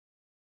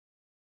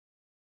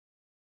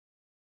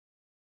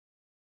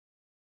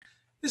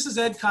This is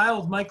Ed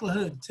Kyle with Mike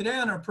LaHood. Today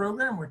on our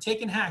program, we're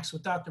taking hacks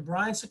with Dr.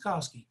 Brian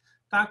Sokalsky.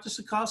 Dr.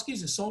 Sokalsky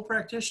is a sole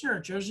practitioner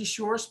at Jersey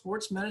Shore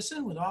Sports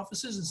Medicine with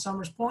offices in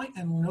Somers Point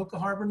and Lenoka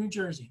Harbor, New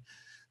Jersey.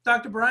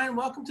 Dr. Brian,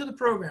 welcome to the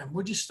program.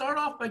 Would you start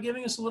off by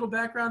giving us a little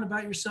background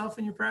about yourself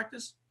and your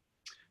practice?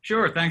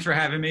 Sure. Thanks for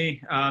having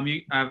me.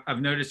 I've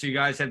noticed you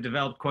guys have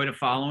developed quite a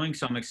following,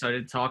 so I'm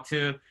excited to talk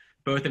to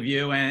both of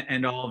you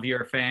and all of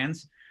your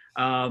fans.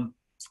 I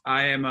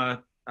am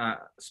a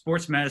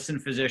sports medicine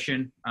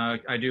physician.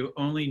 I do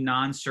only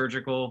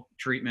non-surgical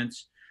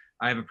treatments.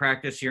 I have a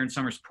practice here in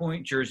Somers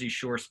Point, Jersey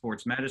Shore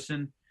Sports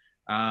Medicine.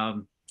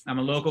 I'm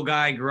a local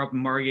guy, grew up in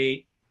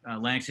Margate,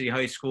 Atlantic City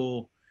High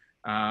School,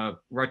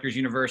 Rutgers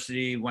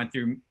University, went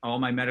through all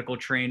my medical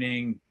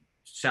training,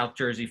 South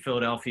Jersey,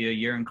 Philadelphia, a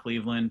year in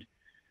Cleveland.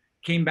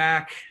 Came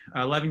back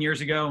 11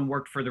 years ago and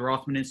worked for the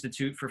Rothman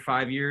Institute for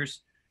 5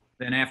 years.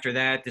 Then after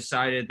that,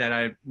 decided that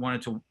I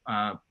wanted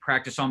to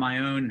practice on my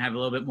own and have a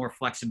little bit more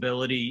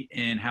flexibility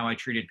in how I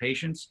treated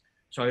patients.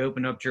 So I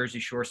opened up Jersey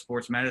Shore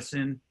Sports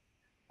Medicine,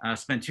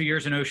 spent 2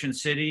 years in Ocean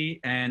City,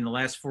 and the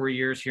last 4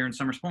 years here in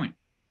Somers Point.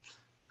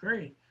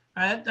 Great.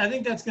 I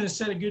think that's going to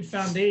set a good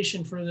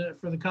foundation for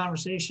the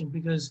conversation,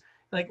 because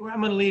I'm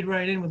going to lead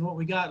right in with what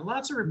we got.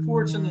 Lots of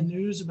reports in the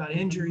news about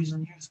injuries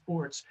in youth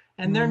sports,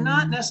 and they're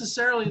not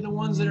necessarily the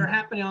ones that are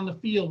happening on the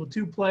field with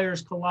two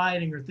players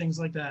colliding or things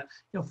like that.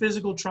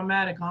 Physical,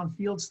 traumatic,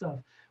 on-field stuff.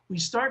 We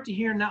start to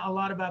hear now a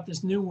lot about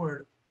this new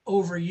word,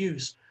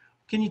 overuse.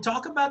 Can you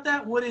talk about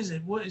that? What is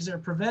it? What is there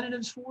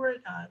preventatives for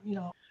it?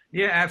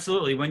 Yeah,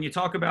 absolutely. When you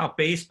talk about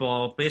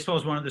baseball is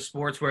one of the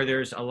sports where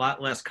there's a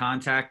lot less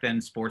contact than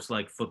sports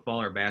like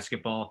football or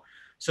basketball.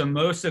 So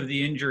most of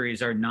the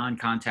injuries are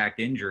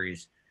non-contact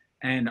injuries.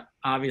 And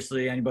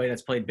obviously anybody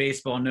that's played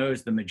baseball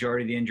knows the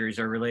majority of the injuries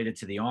are related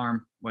to the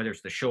arm, whether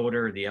it's the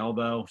shoulder, the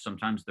elbow,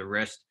 sometimes the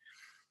wrist.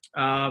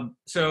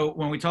 So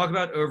when we talk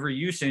about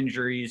overuse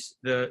injuries,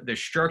 the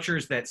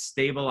structures that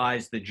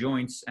stabilize the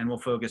joints, and we'll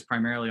focus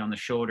primarily on the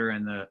shoulder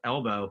and the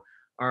elbow,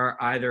 are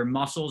either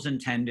muscles and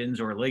tendons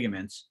or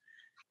ligaments.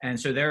 And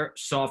so they're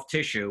soft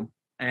tissue,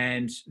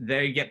 and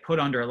they get put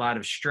under a lot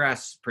of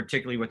stress,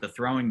 particularly with the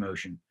throwing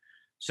motion.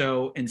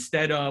 So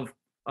instead of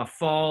a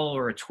fall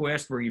or a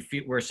twist where you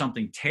feel where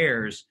something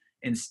tears,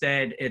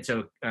 instead it's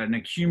an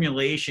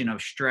accumulation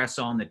of stress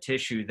on the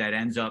tissue that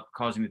ends up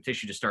causing the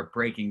tissue to start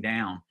breaking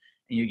down.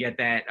 And you get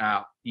that,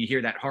 you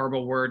hear that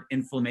horrible word,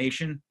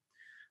 inflammation.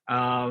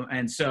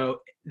 And so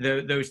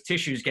those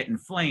tissues get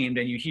inflamed,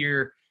 and you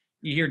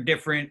hear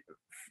different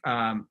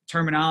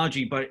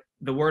terminology, but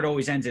the word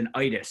always ends in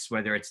itis,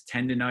 whether it's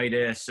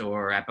tendinitis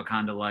or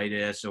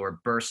epicondylitis or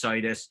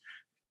bursitis.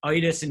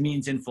 Itis, it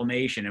means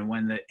inflammation. And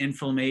when the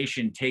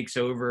inflammation takes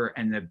over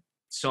and the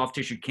soft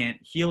tissue can't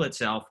heal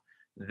itself,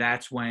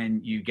 that's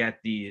when you get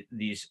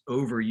these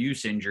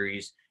overuse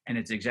injuries. And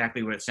it's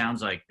exactly what it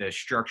sounds like. The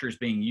structure is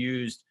being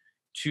used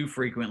too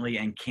frequently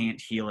and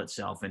can't heal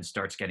itself and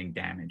starts getting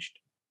damaged.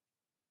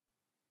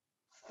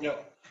 Yeah,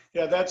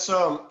 that's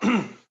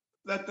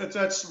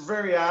that's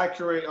very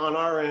accurate on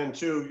our end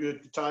too.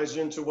 It ties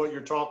into what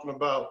you're talking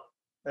about.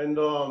 And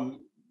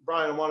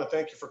Brian, I want to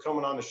thank you for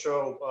coming on the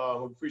show.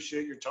 We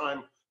appreciate your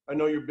time. I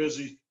know you're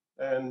busy,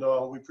 and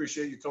we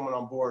appreciate you coming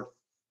on board.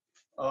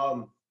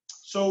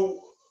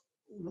 So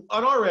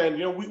on our end,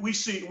 we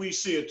see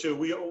it too.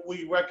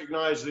 We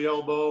recognize the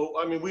elbow.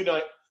 I mean, we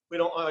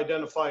don't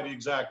identify the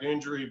exact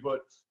injury,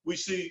 but we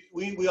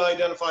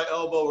identify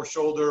elbow or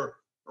shoulder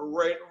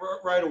right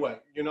away.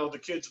 The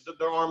kids,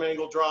 their arm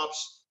angle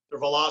drops, their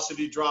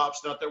velocity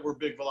drops. Not that we're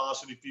big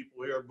velocity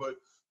people here, but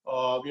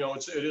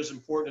it is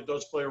important. It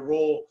does play a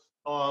role.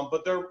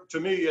 But to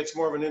me, it's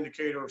more of an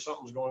indicator of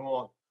something's going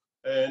on.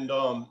 And,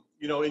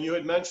 and you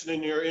had mentioned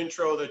in your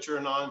intro that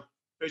you're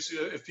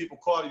basically, if people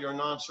caught it, you're a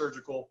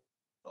non-surgical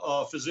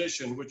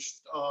physician, which,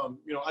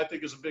 I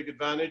think is a big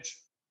advantage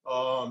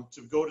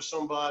to go to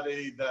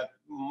somebody that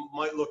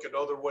might look at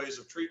other ways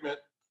of treatment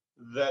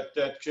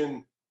that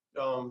can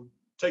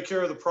take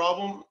care of the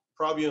problem,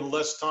 probably in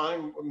less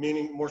time,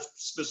 meaning more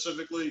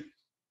specifically,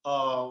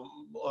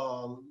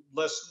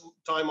 less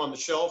time on the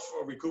shelf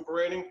or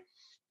recuperating.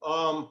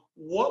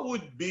 What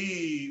would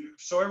be,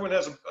 so everyone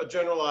has a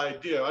general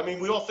idea. I mean,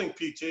 we all think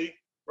PT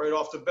right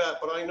off the bat,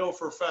 but I know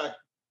for a fact,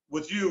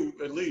 with you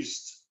at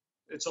least,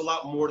 it's a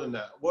lot more than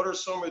that. What are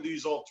some of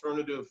these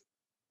alternative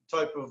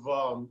type of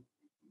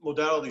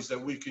modalities that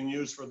we can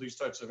use for these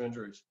types of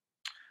injuries?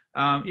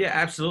 Yeah,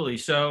 absolutely.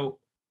 So,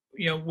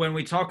 when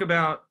we talk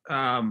about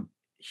how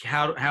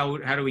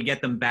do we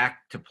get them back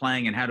to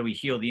playing and how do we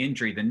heal the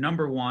injury, the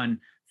number one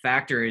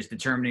factor is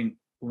determining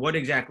what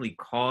exactly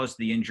caused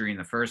the injury in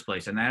the first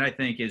place. And that, I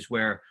think, is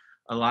where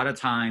a lot of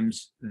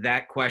times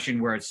that question,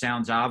 where it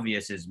sounds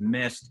obvious, is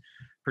missed.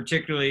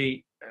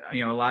 Particularly, a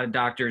lot of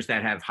doctors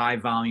that have high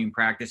volume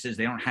practices,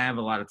 they don't have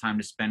a lot of time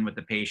to spend with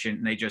the patient,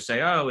 and they just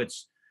say, oh,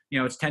 it's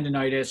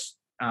tendinitis,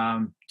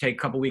 take a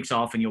couple weeks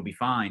off and you'll be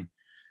fine.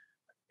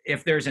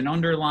 If there's an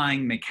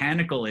underlying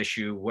mechanical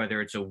issue,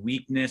 whether it's a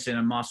weakness in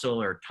a muscle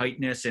or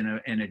tightness in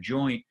a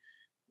joint,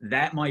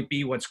 that might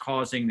be what's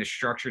causing the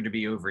structure to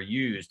be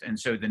overused. And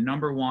so the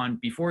number one,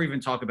 before we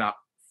even talk about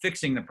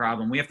fixing the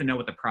problem, we have to know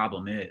what the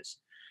problem is.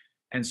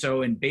 And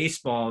so in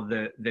baseball,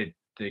 the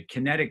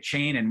kinetic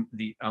chain and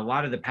a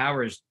lot of the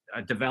power is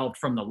developed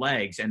from the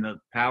legs, and the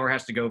power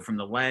has to go from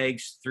the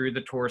legs through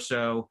the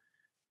torso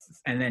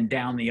and then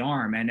down the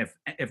arm. And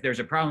if there's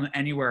a problem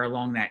anywhere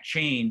along that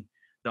chain,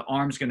 the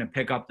arm's going to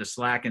pick up the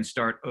slack and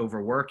start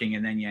overworking,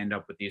 and then you end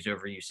up with these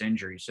overuse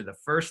injuries. So the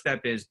first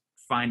step is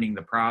finding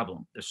the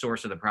problem, the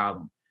source of the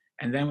problem,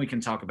 and then we can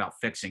talk about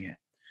fixing it.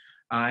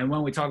 And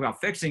when we talk about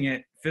fixing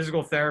it,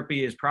 physical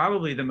therapy is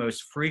probably the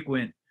most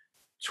frequent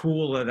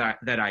tool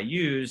that I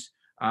use,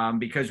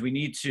 because we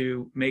need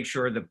to make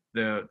sure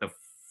the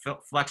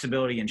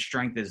flexibility and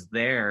strength is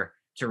there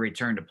to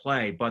return to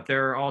play. But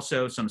there are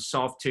also some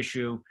soft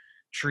tissue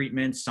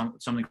treatments,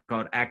 something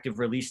called active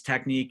release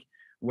technique,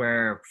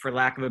 where, for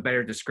lack of a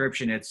better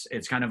description,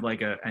 it's kind of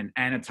like an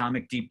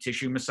anatomic deep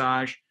tissue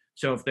massage.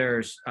 So if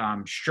there's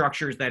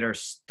structures that are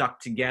stuck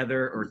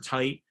together or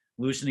tight,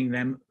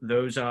 loosening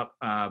those up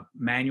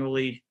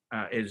manually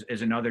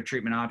is another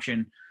treatment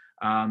option.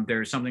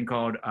 There's something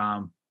called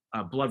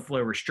blood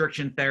flow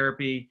restriction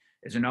therapy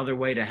is another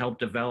way to help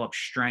develop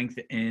strength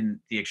in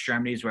the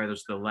extremities, whether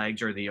it's the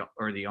legs or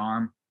the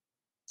arm.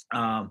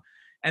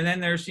 And then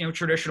there's,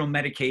 traditional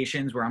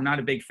medications, where I'm not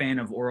a big fan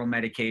of oral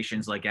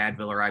medications like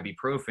Advil or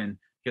ibuprofen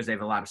because they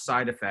have a lot of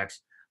side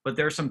effects. But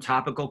there's some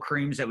topical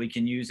creams that we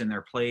can use in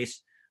their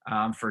place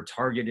for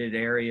targeted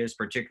areas,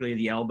 particularly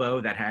the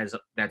elbow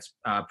that's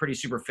pretty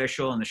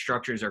superficial and the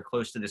structures are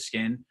close to the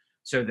skin.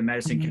 So the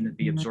medicine can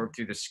be absorbed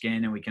through the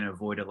skin, and we can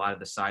avoid a lot of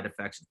the side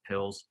effects of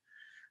pills.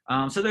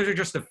 So those are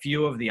just a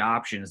few of the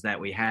options that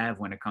we have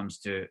when it comes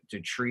to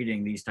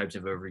treating these types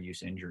of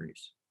overuse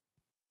injuries.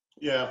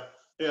 Yeah,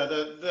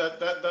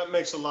 that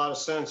makes a lot of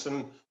sense.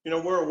 And,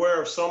 we're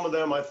aware of some of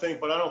them, I think,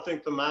 but I don't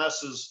think the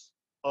masses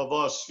of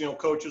us,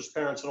 coaches,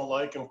 parents, and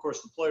alike, and of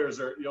course the players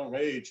are at young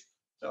age,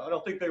 I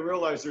don't think they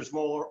realize there's a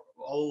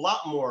lot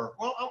more,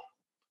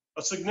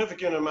 a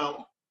significant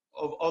amount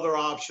of other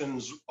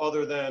options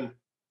other than,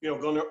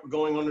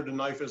 going under the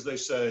knife, as they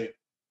say,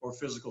 or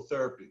physical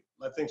therapy.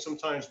 I think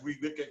sometimes we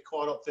get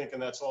caught up thinking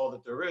that's all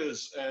that there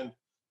is. And,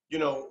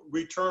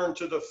 return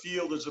to the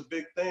field is a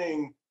big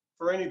thing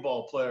for any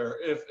ball player.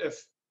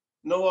 If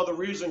no other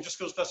reason, just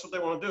because that's what they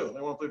want to do.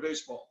 They want to play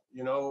baseball,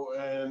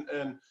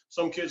 and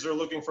some kids are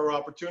looking for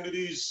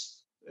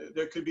opportunities.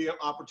 There could be an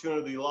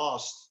opportunity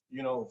lost,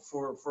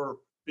 for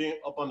being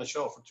up on the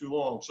shelf for too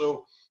long.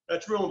 So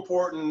that's real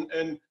important.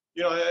 And,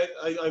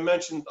 I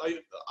mentioned,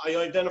 I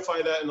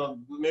identify that in a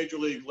major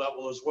league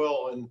level as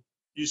well. And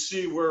you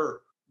see where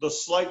the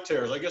slight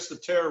tears, I guess the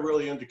tear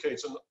really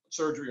indicates a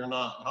surgery or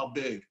not, how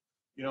big,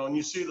 and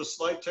you see the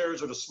slight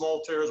tears or the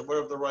small tears, or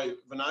whatever the right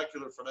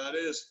vernacular for that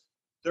is.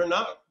 They're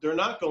not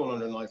going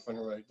under knife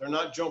anyway. They're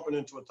not jumping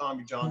into a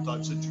Tommy John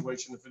type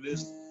situation if it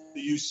is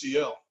the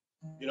UCL,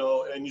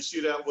 and you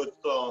see that with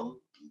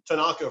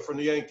Tanaka from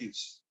the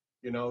Yankees.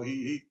 He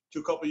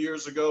a couple of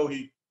years ago,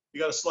 he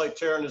got a slight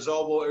tear in his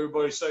elbow.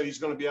 Everybody said he's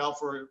going to be out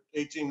for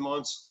 18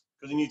 months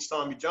because he needs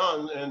Tommy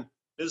John, and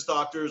his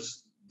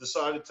doctors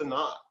decided to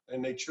not,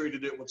 and they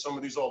treated it with some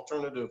of these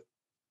alternative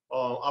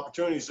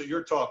opportunities that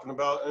you're talking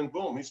about, and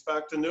boom, he's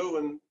back to new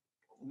and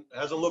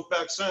hasn't looked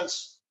back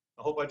since.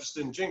 I hope I just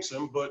didn't jinx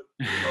him, but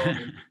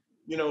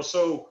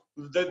so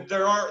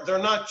they're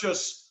not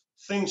just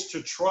things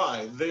to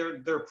try.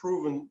 They're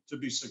proven to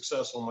be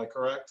successful. Am I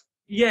correct?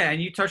 Yeah,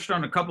 and you touched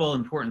on a couple of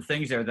important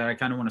things there that I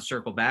kind of want to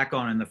circle back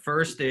on. And the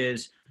first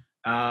is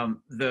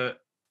the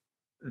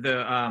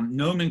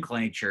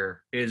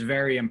nomenclature is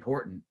very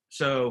important.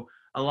 So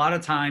a lot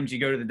of times you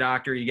go to the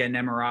doctor, you get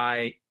an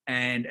MRI,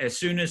 and as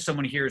soon as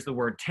someone hears the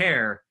word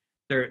tear,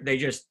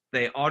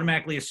 they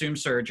automatically assume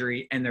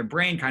surgery, and their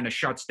brain kind of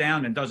shuts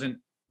down and doesn't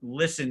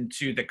listen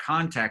to the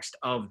context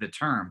of the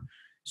term.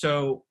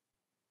 So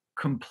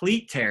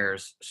complete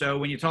tears. So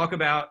when you talk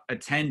about a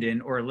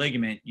tendon or a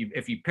ligament,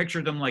 if you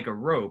picture them like a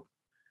rope,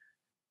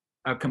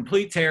 a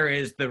complete tear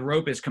is the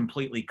rope is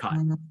completely cut.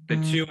 The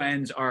two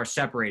ends are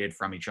separated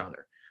from each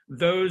other.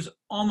 Those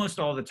almost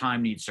all the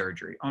time need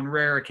surgery. On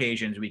rare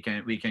occasions, we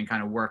can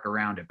kind of work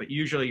around it, but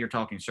usually you're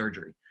talking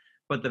surgery.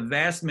 But the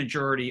vast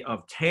majority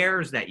of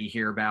tears that you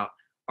hear about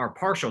are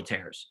partial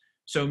tears.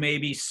 So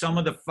maybe some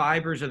of the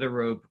fibers of the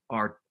rope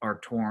are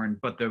torn,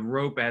 but the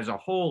rope as a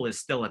whole is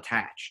still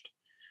attached.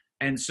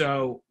 And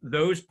so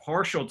those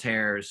partial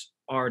tears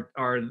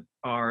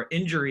are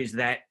injuries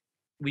that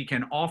we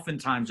can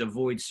oftentimes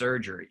avoid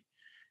surgery.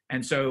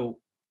 And so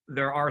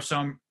there are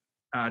some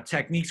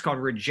techniques called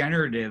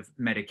regenerative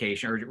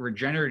medication or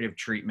regenerative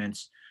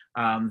treatments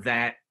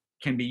that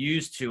can be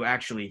used to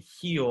actually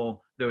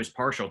heal those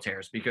partial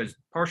tears, because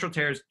partial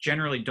tears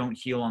generally don't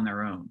heal on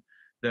their own.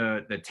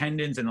 The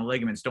tendons and the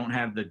ligaments don't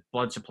have the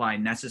blood supply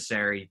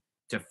necessary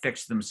to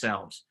fix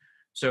themselves.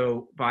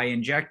 So by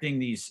injecting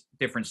these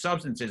different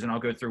substances, and I'll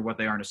go through what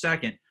they are in a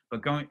second,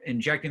 but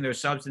injecting those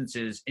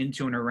substances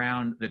into and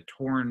around the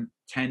torn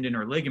tendon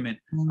or ligament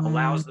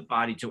allows the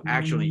body to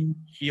actually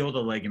heal the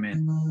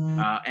ligament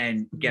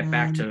and get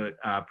back to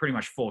pretty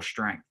much full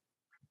strength.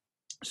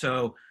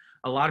 So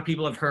a lot of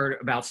people have heard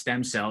about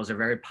stem cells. They're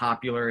very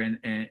popular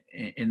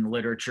in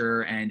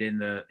literature and in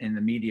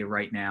the media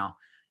right now.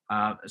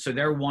 So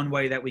they're one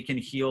way that we can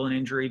heal an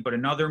injury, but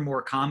another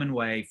more common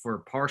way for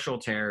partial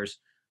tears,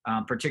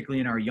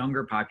 particularly in our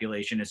younger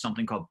population, is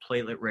something called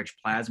platelet-rich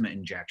plasma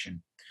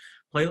injection.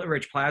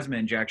 Platelet-rich plasma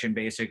injection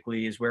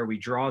basically is where we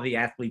draw the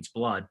athlete's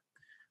blood,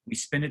 we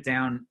spin it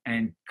down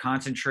and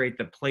concentrate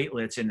the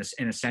platelets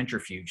in a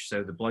centrifuge.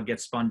 So the blood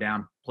gets spun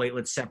down,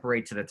 platelets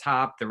separate to the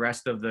top, the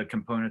rest of the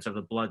components of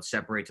the blood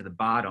separate to the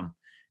bottom.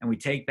 And we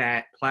take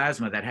that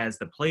plasma that has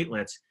the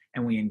platelets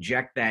and we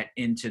inject that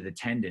into the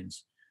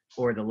tendons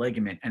or the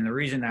ligament. And the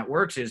reason that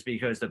works is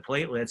because the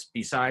platelets,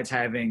 besides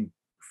having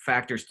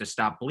factors to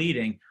stop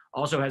bleeding,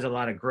 also has a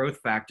lot of growth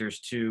factors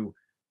to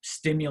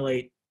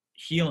stimulate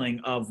healing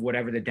of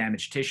whatever the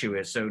damaged tissue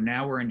is. So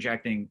now we're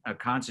injecting a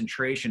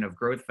concentration of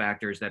growth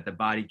factors that the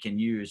body can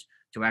use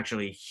to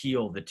actually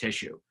heal the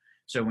tissue.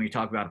 So when you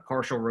talk about a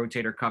partial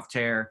rotator cuff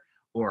tear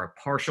or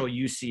a partial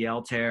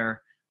UCL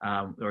tear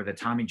or the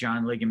Tommy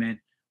John ligament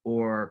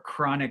or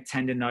chronic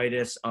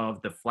tendonitis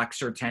of the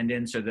flexor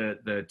tendon, so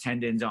the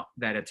tendons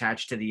that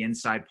attach to the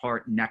inside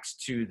part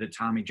next to the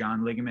Tommy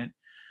John ligament,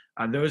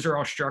 those are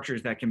all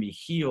structures that can be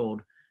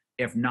healed.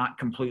 If not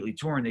completely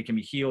torn, they can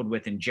be healed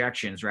with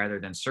injections rather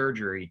than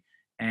surgery.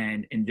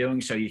 And in doing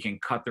so, you can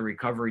cut the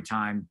recovery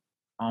time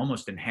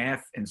almost in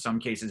half, in some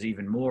cases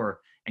even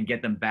more, and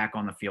get them back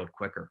on the field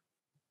quicker.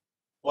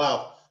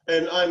 Wow.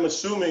 And I'm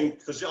assuming,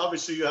 because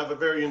obviously you have a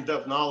very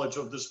in-depth knowledge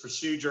of this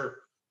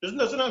procedure, does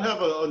it not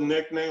have a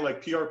nickname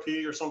like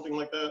PRP or something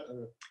like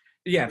that?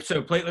 Yeah,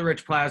 so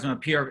platelet-rich plasma,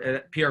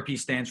 PRP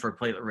stands for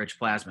platelet-rich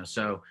plasma.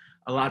 So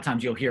a lot of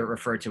times you'll hear it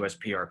referred to as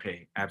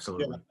PRP.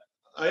 Absolutely. Yeah.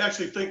 I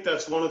actually think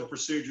that's one of the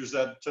procedures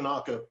that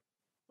Tanaka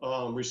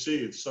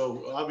received.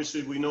 So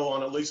obviously we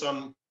know at least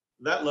on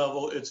that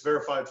level, it's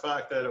verified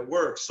fact that it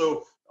works.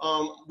 So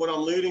what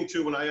I'm leading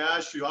to when I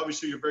asked you,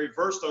 obviously you're very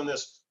versed on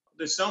this.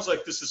 It sounds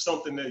like this is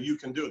something that you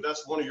can do.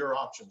 That's one of your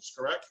options,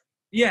 correct?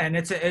 Yeah, and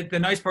the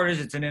nice part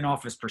is it's an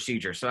in-office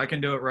procedure. So I can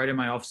do it right in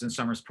my office in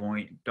Summers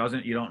Point.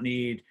 You don't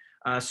need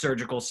a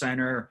surgical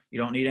center. You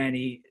don't need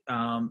any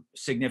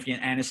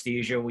significant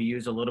anesthesia. We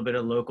use a little bit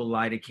of local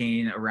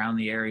lidocaine around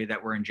the area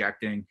that we're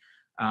injecting.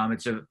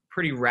 It's a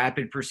pretty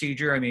rapid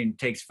procedure. I mean, it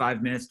takes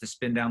 5 minutes to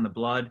spin down the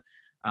blood.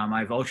 I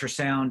have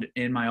ultrasound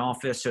in my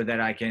office so that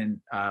I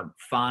can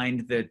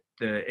find the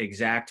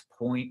exact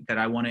point that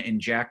I want to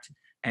inject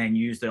and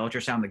use the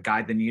ultrasound to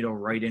guide the needle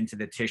right into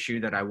the tissue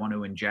that I want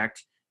to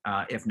inject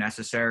if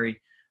necessary.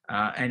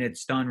 And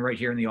it's done right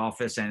here in the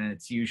office, and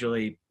it's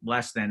usually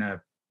less than a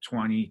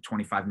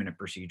 20-25 minute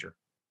procedure.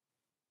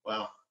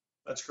 Wow,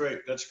 that's great.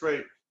 That's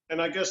great.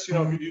 And I guess,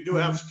 you do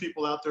have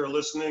people out there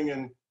listening,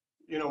 and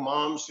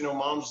moms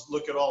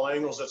look at all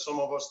angles that some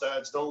of us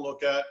dads don't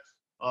look at.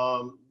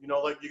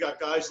 Like you got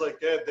guys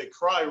like Ed, they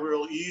cry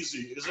real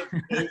easy. Is it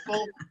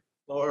painful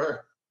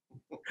or?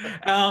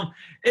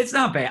 It's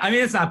not bad. I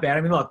mean, it's not bad.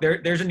 I mean, look,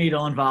 there's a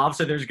needle involved,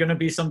 so there's going to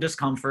be some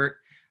discomfort.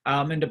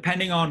 And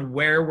depending on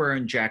where we're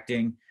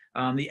injecting,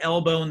 the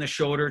elbow and the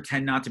shoulder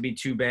tend not to be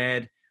too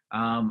bad.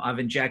 I've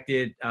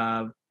injected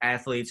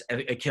athletes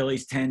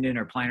Achilles tendon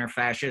or plantar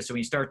fascia. So when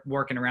you start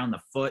working around the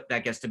foot,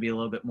 that gets to be a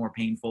little bit more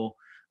painful.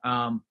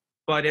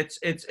 But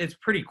it's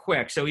pretty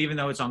quick. So even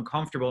though it's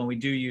uncomfortable, and we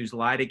do use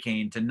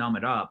lidocaine to numb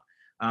it up,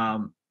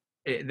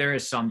 there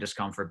is some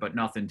discomfort, but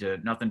nothing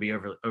to be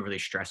overly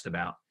stressed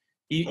about.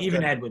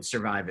 Even Ed would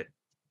survive it.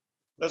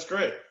 That's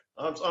great.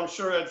 I'm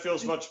sure Ed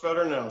feels much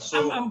better now.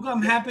 So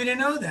I'm happy to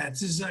know that,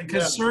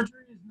 because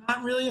surgery is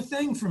not really a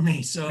thing for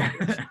me. So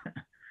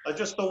I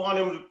just don't want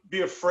him to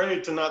be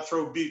afraid to not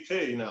throw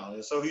BP now.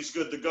 So he's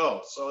good to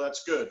go. So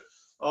that's good.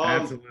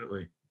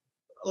 Absolutely.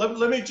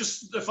 Let me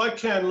just, if I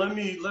can, let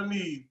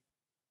me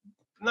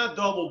not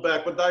double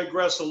back, but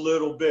digress a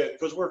little bit,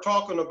 because we're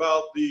talking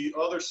about the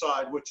other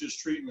side, which is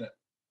treatment.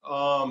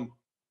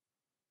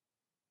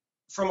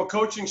 From a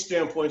coaching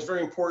standpoint, it's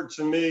very important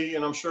to me,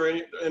 and I'm sure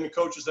any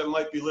coaches that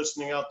might be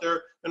listening out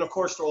there, and of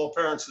course to all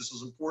parents, this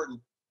is important.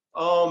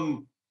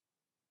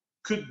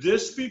 Could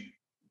this be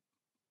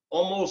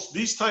almost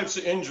these types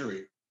of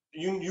injury?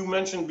 You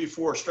mentioned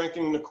before,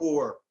 strengthening the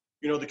core,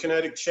 the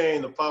kinetic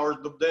chain, the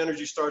power, the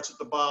energy starts at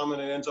the bottom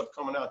and it ends up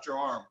coming out your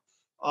arm.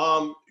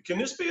 Can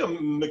this be a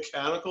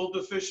mechanical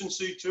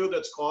deficiency too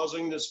that's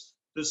causing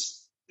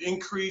this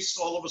increase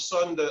all of a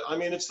sudden?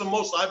 It's the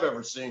most I've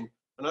ever seen.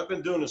 And I've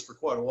been doing this for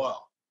quite a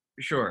while.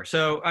 Sure.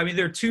 So,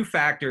 there are two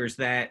factors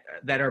that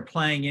are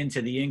playing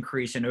into the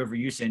increase in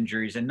overuse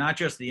injuries, and not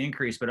just the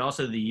increase, but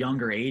also the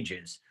younger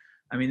ages.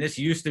 This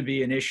used to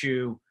be an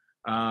issue,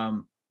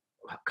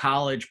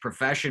 college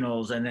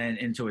professionals and then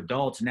into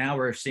adults. Now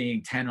we're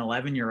seeing 10,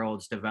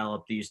 11-year-olds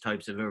develop these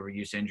types of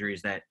overuse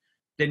injuries that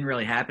didn't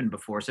really happen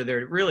before. So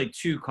there are really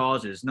two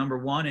causes. Number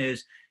one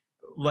is,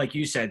 like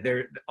you said,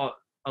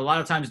 a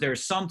lot of times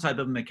there's some type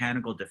of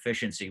mechanical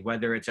deficiency,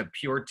 whether it's a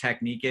pure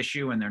technique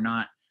issue and they're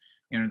not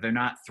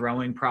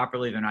throwing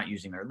properly, they're not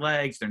using their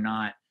legs, they're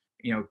not,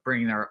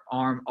 bringing their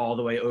arm all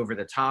the way over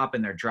the top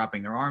and they're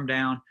dropping their arm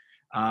down.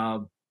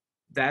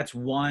 That's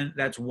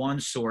one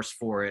source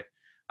for it.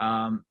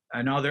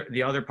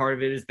 The other part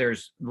of it is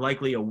there's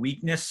likely a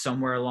weakness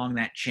somewhere along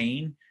that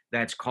chain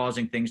that's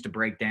causing things to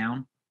break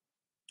down.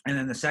 And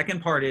then the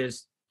second part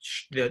is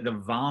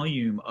the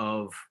volume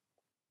of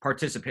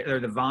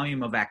the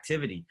volume of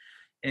activity.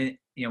 And,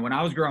 when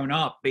I was growing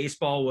up,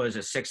 baseball was a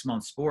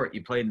 6-month sport.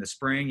 You played in the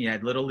spring, you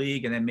had little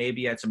league, and then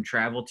maybe you had some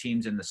travel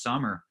teams in the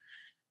summer.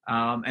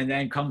 And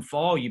then come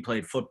fall, you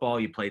played football,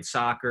 you played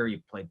soccer, you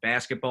played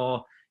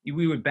basketball.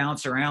 We would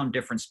bounce around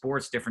different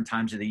sports, different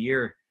times of the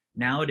year.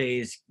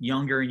 Nowadays,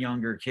 younger and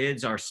younger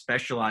kids are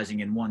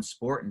specializing in one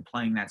sport and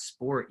playing that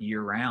sport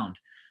year round.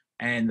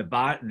 And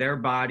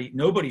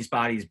nobody's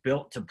body is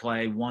built to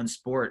play one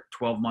sport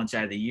 12 months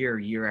out of the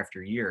year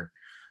after year.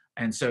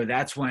 And so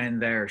that's when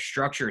their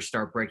structures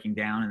start breaking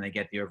down and they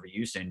get the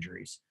overuse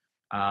injuries.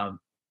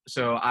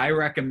 So I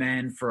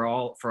recommend for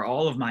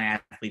all of my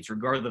athletes,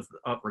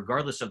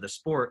 regardless of the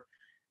sport,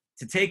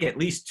 to take at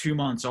least 2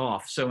 months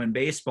off. So in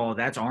baseball,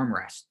 that's arm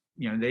rest.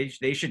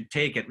 They should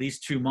take at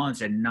least 2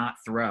 months and not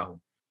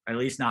throw, at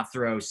least not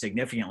throw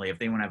significantly. If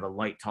they want to have a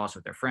light toss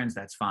with their friends,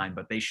 that's fine.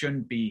 But they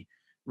shouldn't be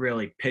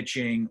really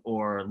pitching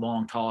or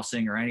long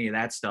tossing or any of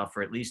that stuff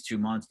for at least 2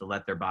 months to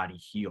let their body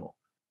heal.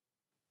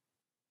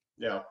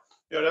 Yeah,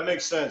 that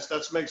makes sense.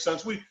 That makes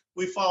sense.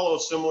 We follow a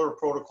similar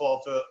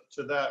protocol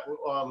to that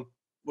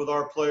with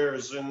our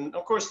players, and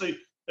of course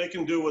they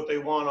can do what they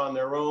want on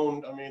their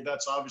own. I mean,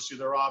 that's obviously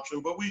their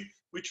option, but we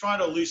try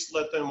to at least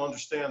let them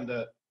understand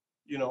that,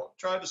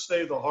 try to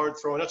stay the hard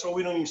throw. And that's why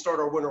we don't even start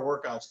our winter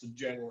workouts to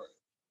January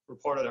for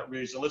part of that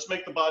reason. Let's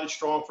make the body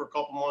strong for a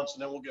couple months,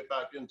 and then we'll get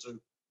back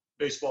into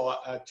baseball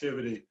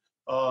activity.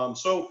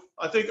 So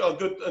I think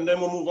and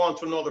then we'll move on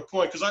to another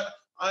point, because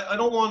I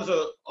don't want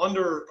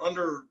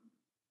to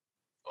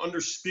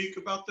underspeak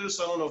about this.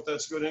 I don't know if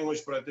that's good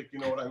English, but I think you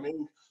know what I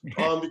mean.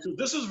 Because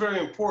this is very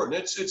important.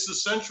 It's the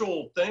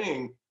central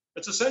thing.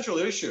 It's a central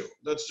issue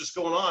that's just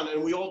going on,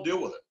 and we all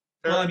deal with it.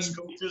 Parents,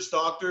 coaches,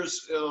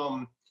 doctors.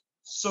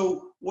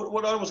 So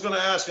what I was going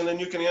to ask, and then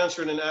you can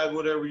answer it and add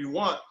whatever you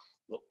want.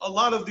 A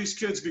lot of these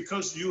kids,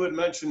 because you had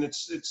mentioned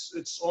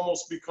it's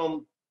almost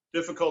become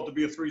difficult to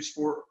be a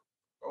 3-sport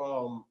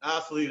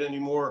athlete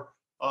anymore.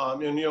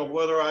 And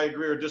whether I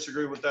agree or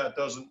disagree with that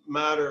doesn't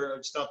matter.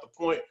 It's not the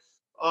point.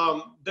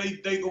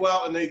 They go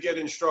out and they get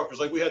instructors.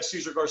 Like we had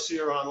Cesar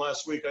Garcia on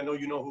last week. I know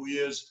you know who he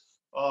is.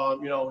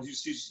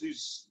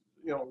 He's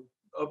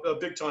a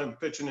big time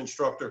pitching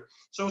instructor.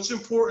 So it's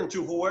important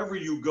to whoever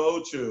you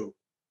go to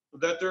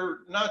that they're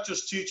not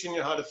just teaching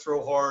you how to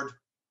throw hard.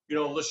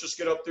 Let's just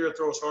get up there,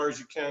 throw as hard as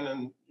you can,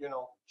 and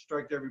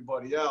strike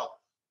everybody out.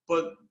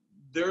 But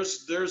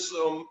there's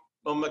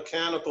a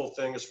mechanical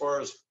thing as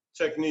far as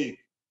technique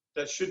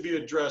that should be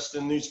addressed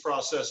in these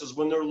processes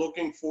when they're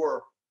looking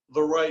for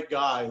the right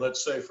guy,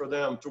 let's say, for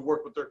them to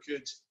work with their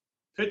kids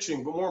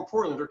pitching, but more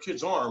importantly, their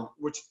kid's arm,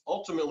 which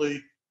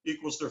ultimately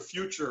equals their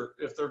future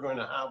if they're going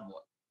to have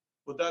one.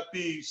 Would that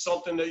be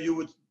something that you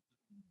would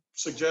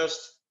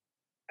suggest?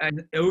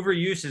 And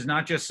overuse is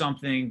not just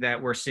something that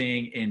we're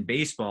seeing in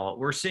baseball.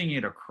 We're seeing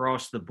it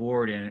across the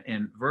board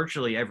in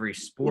virtually every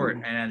sport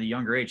and at a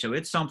younger age. So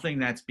it's something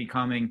that's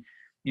becoming,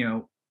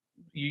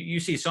 you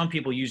see some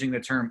people using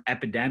the term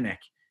epidemic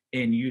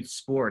in youth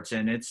sports,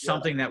 and it's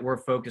something that we're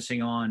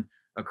focusing on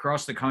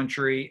across the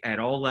country at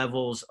all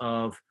levels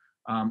of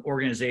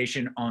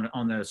organization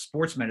on the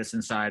sports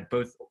medicine side,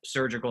 both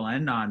surgical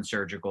and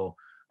non-surgical,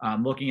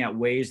 looking at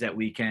ways that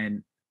we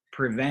can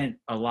prevent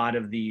a lot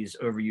of these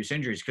overuse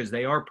injuries because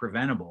they are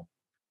preventable.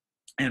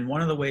 And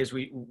one of the ways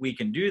we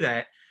can do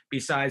that,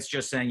 besides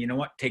just saying, you know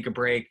what, take a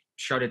break,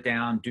 shut it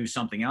down, do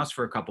something else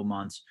for a couple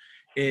months,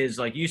 is,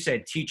 like you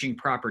said, teaching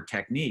proper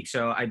technique.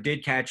 So I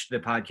did catch the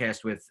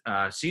podcast with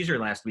Cesar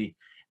last week,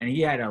 and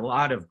he had a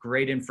lot of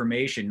great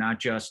information, not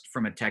just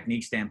from a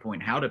technique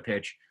standpoint, how to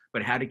pitch,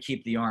 but how to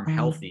keep the arm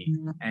healthy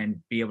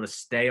and be able to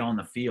stay on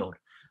the field.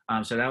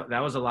 So that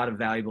was a lot of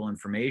valuable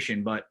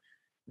information. But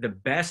the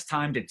best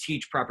time to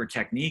teach proper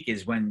technique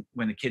is when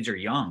the kids are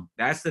young.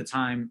 That's the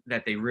time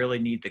that they really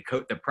need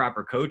the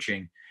proper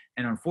coaching.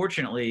 And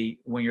unfortunately,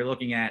 when you're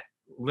looking at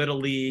little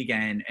league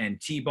and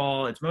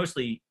T-ball, it's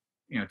mostly,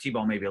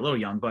 T-ball may be a little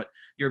young, but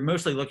you're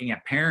mostly looking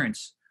at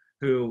parents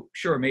who,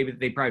 sure, maybe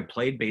they probably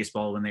played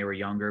baseball when they were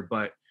younger,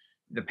 but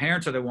the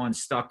parents are the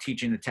ones stuck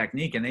teaching the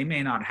technique, and they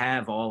may not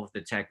have all of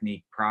the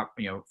technique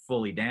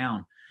fully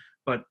down.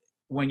 But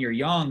when you're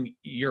young,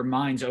 your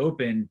mind's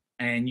open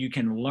and you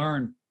can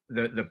learn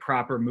the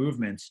proper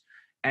movements.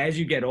 As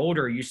you get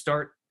older, you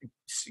start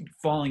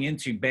falling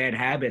into bad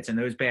habits, and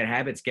those bad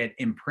habits get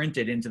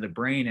imprinted into the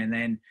brain. And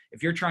then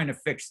if you're trying to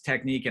fix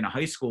technique in a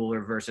high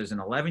schooler versus an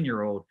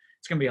 11-year-old,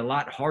 it's going to be a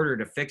lot harder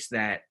to fix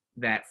that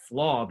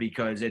flaw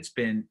because it's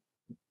been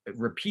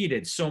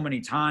repeated so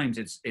many times.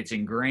 It's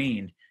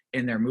ingrained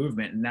in their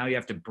movement, and now you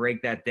have to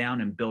break that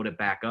down and build it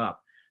back up.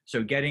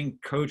 So getting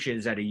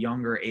coaches at a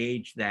younger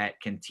age that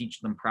can teach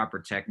them proper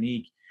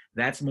technique,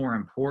 that's more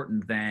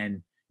important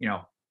than,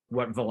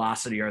 what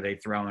velocity are they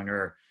throwing,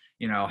 or,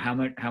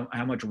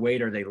 how much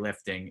weight are they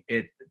lifting.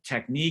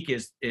 Technique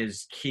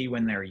is key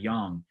when they're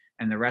young,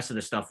 and the rest of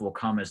the stuff will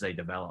come as they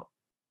develop.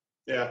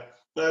 Yeah,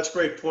 that's a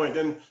great point.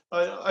 And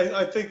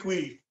I think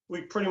we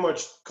pretty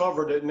much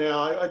covered it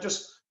now. I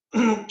just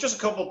just a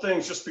couple of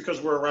things, just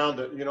because we're around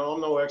it.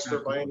 I'm no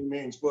expert by any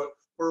means, but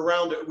we're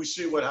around it. We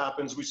see what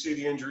happens. We see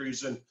the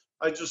injuries, and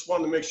I just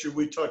wanted to make sure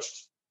we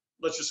touched,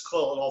 let's just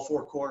call it all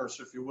four corners,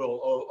 if you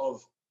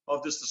will,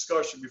 of this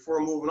discussion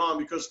before moving on,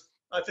 because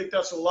I think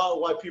that's a lot of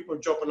why people are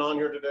jumping on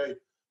here today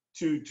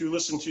to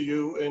listen to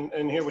you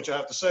and hear what you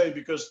have to say,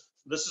 because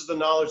this is the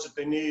knowledge that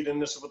they need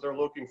and this is what they're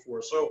looking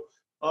for. So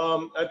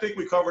I think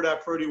we covered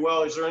that pretty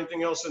well. Is there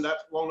anything else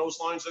along those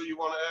lines that you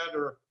want to add,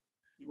 or?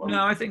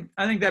 No, I think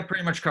that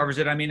pretty much covers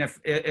it. I mean,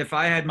 if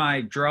I had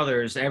my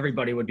druthers,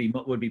 everybody would be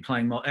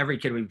playing, every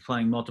kid would be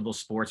playing multiple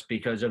sports,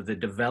 because of the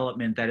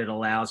development that it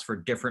allows for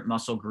different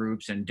muscle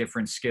groups and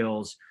different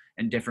skills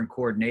and different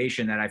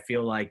coordination, that I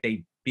feel like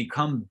they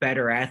become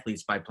better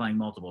athletes by playing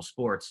multiple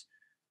sports.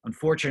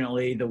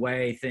 Unfortunately, the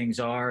way things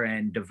are,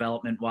 and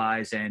development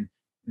wise, and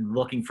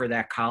looking for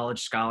that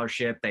college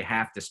scholarship, they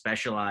have to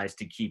specialize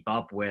to keep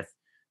up with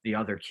the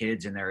other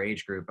kids in their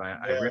age group.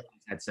 I realize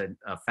that's a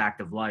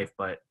fact of life,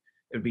 but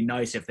it would be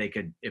nice if they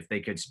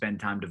could spend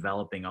time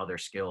developing other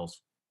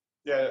skills.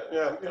 Yeah.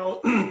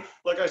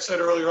 Like I said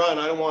earlier on,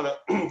 I don't want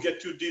to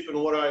get too deep in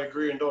what I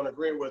agree and don't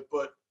agree with,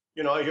 but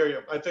I hear you.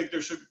 I think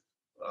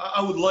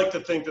I would like to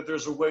think that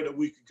there's a way that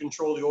we can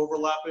control the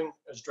overlapping,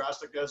 as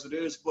drastic as it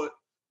is. But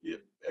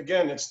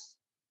again,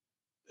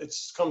 it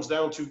comes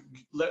down to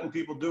letting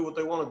people do what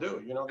they want to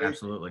do.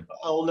 Absolutely.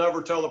 I'll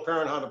never tell a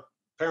parent how to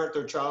parent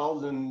their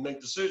child and make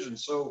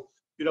decisions. So,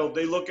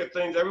 they look at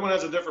things, everyone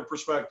has a different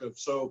perspective.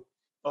 So,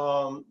 as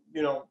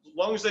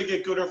long as they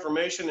get good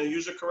information and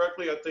use it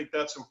correctly, I think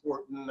that's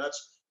important. And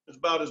that's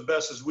about as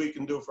best as we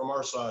can do from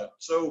our side.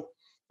 So,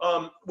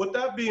 with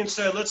that being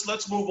said,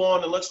 let's move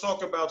on and let's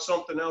talk about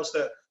something else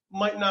that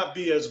might not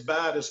be as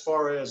bad as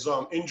far as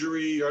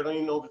injury, or I don't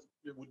even know if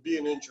it would be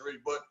an injury,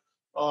 but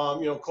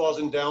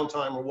causing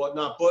downtime or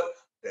whatnot.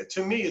 But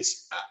to me,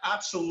 it's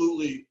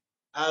absolutely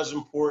as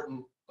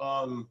important,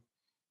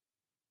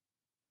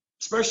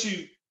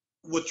 especially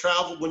with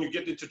travel. When you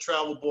get into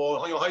travel ball,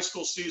 high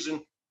school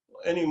season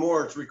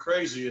anymore, it's really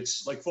crazy.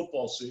 It's like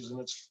football season.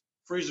 It's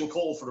freezing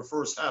cold for the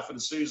first half of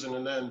the season,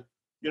 and then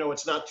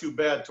it's not too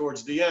bad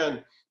towards the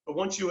end. But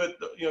once you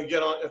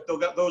get on, if they've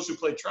got those who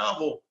play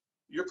travel,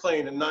 you're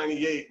playing in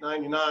 98,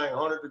 99,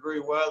 100-degree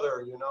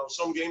weather.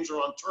 Some games are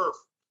on turf,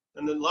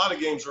 and then a lot of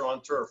games are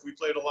on turf. We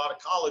played a lot of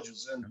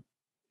colleges, and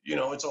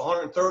it's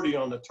 130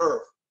 on the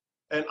turf.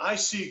 And I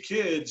see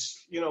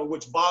kids,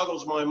 which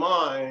boggles my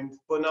mind,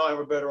 but now I have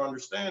a better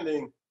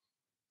understanding.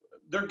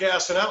 They're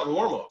gassing out in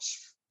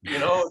warm-ups.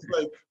 It's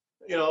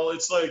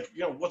like,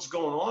 what's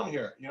going on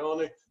here?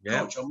 And they,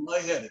 Coach, I'm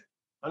lightheaded.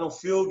 I don't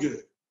feel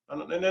good.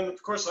 And then,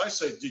 of course, I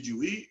say, did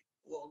you eat?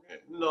 Well,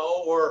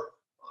 no, or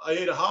I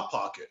ate a Hot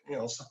Pocket,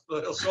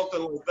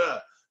 something like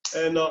that.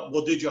 And,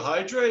 well, did you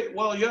hydrate?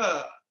 Well,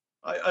 yeah,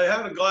 I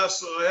had a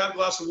glass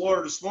of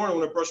water this morning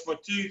when I brushed my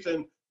teeth,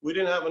 and we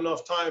didn't have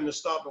enough time to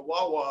stop at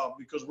Wawa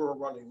because we were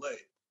running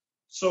late.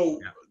 So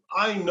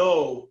I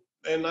know,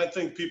 and I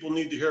think people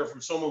need to hear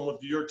from someone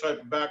with your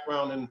type of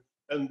background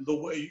and the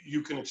way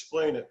you can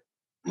explain it.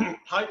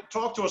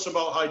 Talk to us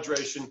about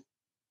hydration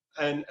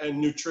and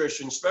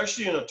nutrition,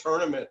 especially in a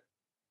tournament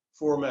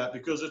format,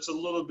 because it's a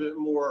little bit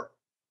more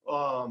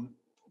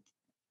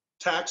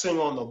taxing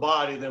on the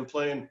body than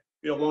playing,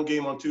 one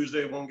game on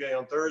Tuesday, one game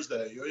on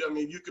Thursday. I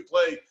mean, you could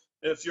play,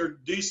 if you're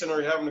decent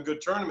or you're having a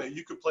good tournament,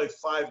 you could play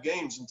 5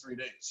 games in 3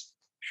 days.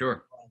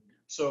 Sure.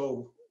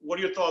 So what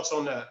are your thoughts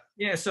on that?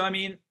 Yeah. So, I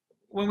mean,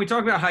 when we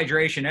talk about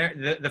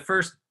hydration, the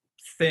first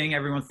thing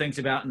everyone thinks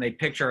about and they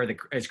picture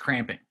is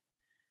cramping.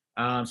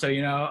 So,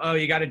 you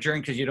got to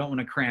drink because you don't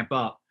want to cramp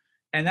up.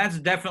 And that's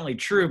definitely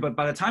true. But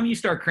by the time you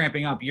start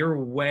cramping up, you're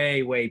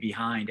way, way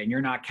behind, and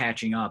you're not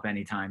catching up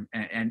anytime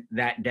and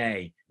that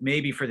day,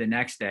 maybe for the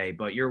next day,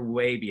 but you're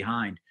way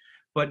behind.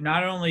 But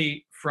not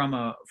only from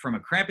a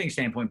cramping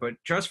standpoint, but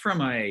just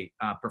from a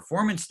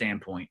performance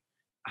standpoint,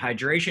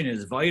 hydration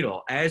is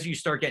vital. As you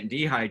start getting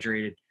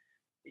dehydrated,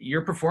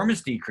 your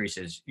performance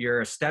decreases. You're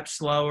a step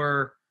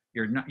slower.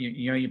 You're not,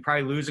 you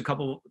probably lose a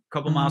couple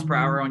miles per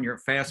hour on your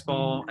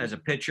fastball as a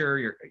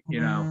pitcher.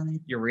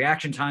 Your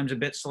reaction time's a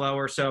bit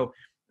slower. So,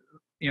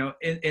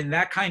 in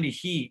that kind of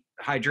heat,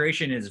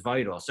 hydration is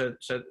vital. So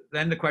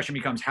then the question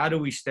becomes, how do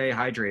we stay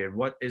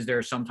hydrated? Is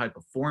there some type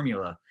of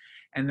formula?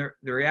 And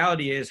the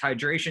reality is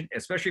hydration,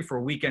 especially for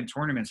weekend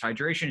tournaments,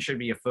 hydration should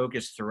be a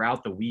focus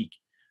throughout the week.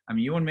 I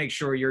mean, you want to make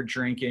sure you're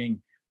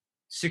drinking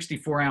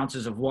 64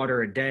 ounces of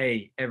water a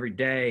day, every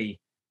day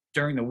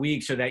during the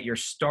week, so that you're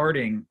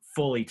starting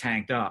fully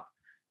tanked up.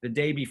 The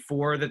day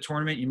before the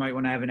tournament, you might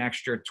want to have an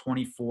extra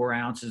 24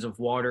 ounces of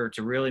water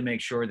to really make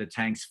sure the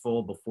tank's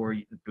full before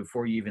you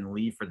even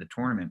leave for the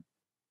tournament.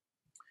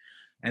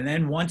 And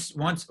then once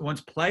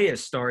play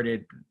has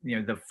started,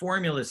 the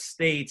formula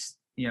states,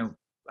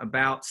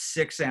 about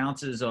 6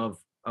 ounces of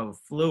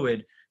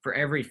fluid for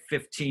every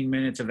 15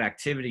 minutes of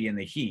activity in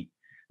the heat.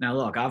 Now,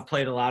 look, I've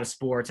played a lot of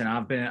sports and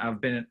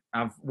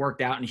I've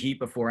worked out in heat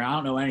before. I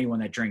don't know anyone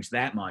that drinks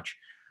that much,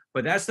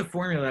 but that's the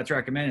formula that's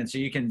recommended. So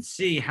you can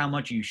see how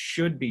much you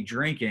should be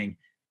drinking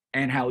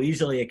and how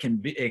easily it can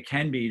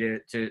be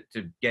to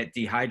get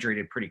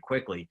dehydrated pretty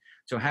quickly.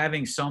 So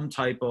having some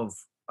type of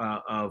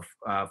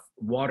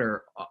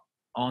water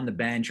on the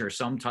bench or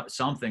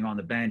something on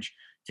the bench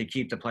to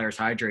keep the players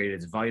hydrated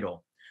is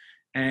vital.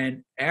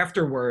 And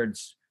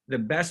afterwards, the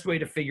best way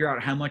to figure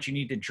out how much you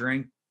need to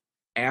drink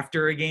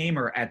after a game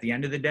or at the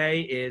end of the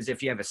day is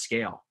if you have a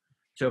scale.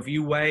 So if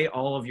you weigh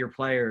all of your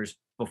players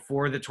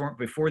before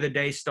the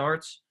day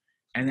starts,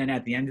 and then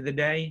at the end of the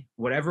day,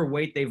 whatever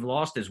weight they've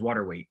lost is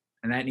water weight,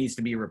 and that needs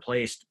to be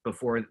replaced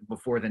before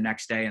the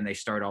next day and they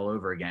start all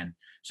over again.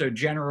 So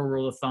general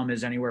rule of thumb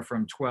is anywhere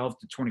from 12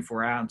 to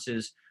 24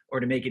 ounces, or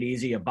to make it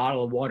easy, a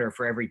bottle of water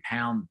for every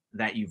pound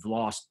that you've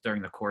lost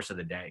during the course of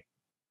the day.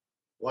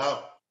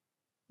 Wow.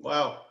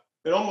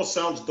 It almost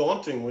sounds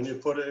daunting when you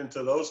put it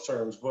into those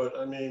terms, but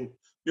I mean,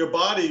 your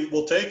body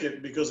will take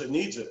it because it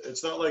needs it.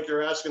 It's not like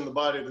you're asking the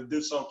body to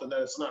do something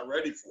that it's not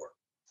ready for.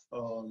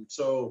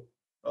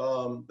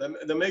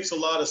 That makes a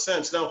lot of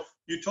sense. Now,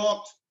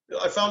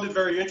 I found it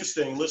very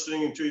interesting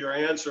listening to your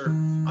answer.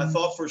 I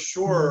thought for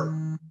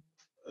sure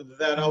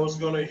that I was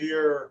going to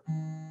hear,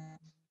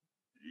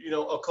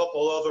 a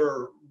couple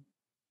other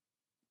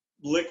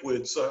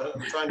liquids.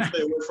 I'm trying to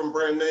stay away from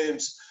brand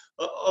names.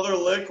 Other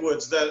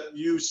liquids that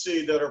you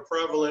see that are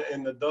prevalent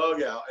in the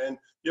dugout, and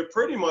you're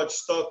pretty much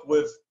stuck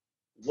with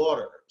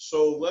water.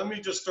 So let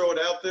me just throw it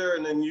out there,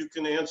 and then you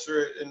can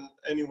answer it in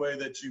any way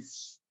that you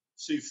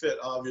see fit,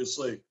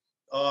 obviously.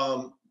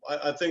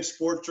 I think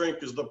sport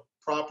drink is the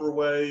proper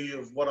way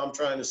of what I'm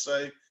trying to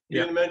say. You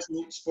didn't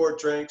mention sport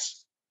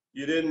drinks.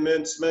 You didn't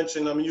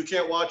mention, you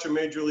can't watch a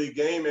major league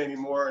game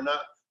anymore and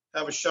not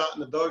have a shot in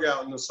the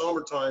dugout in the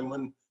summertime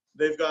when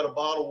they've got a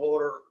bottle of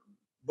water,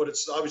 but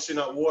it's obviously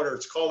not water,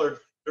 it's colored.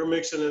 They're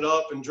mixing it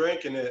up and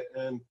drinking it.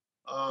 And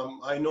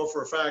I know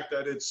for a fact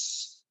that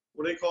it's,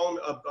 what do they call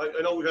them?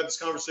 I know we've had this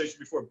conversation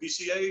before,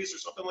 BCAAs or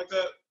something like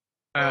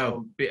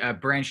that.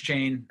 Branch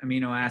chain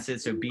amino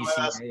acids, so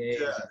BCAAs.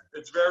 Yeah,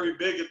 it's very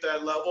big at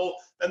that level.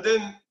 And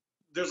then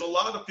there's a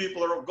lot of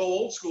people that go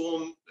old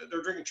school and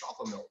they're drinking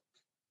chocolate milk.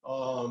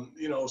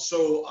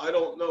 So I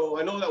don't know.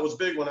 I know that was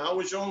big when I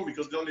was young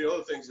because none of the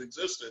other things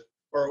existed,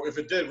 or if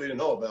it did, we didn't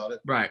know about it.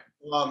 Right.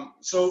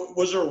 So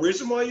was there a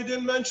reason why you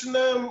didn't mention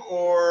them,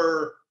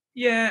 or?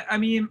 Yeah,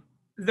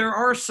 there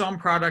are some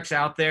products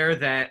out there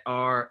that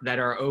are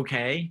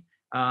okay.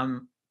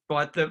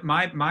 But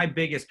my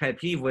biggest pet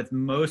peeve with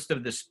most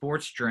of the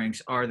sports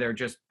drinks are they're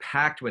just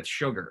packed with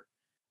sugar,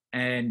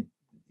 and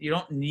you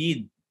don't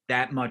need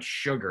that much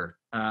sugar.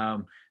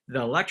 The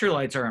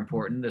electrolytes are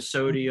important, the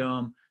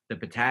sodium, the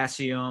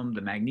potassium,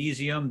 the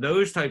magnesium,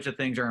 those types of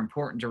things are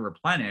important to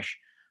replenish.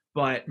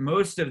 But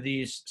most of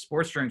these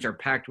sports drinks are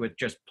packed with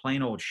just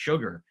plain old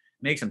sugar.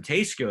 Makes them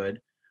taste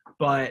good,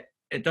 but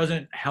it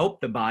doesn't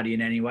help the body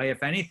in any way.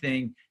 If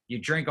anything, you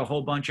drink a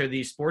whole bunch of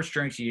these sports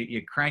drinks,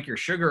 you crank your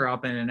sugar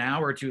up, and an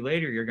hour or two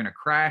later, you're going to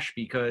crash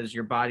because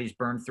your body's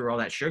burned through all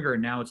that sugar,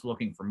 and now it's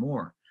looking for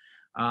more.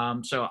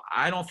 So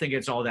I don't think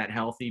it's all that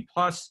healthy.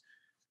 Plus,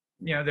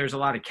 there's a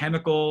lot of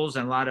chemicals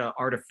and a lot of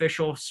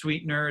artificial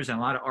sweeteners and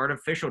a lot of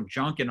artificial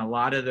junk in a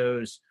lot of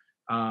those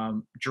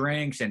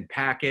drinks and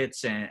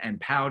packets and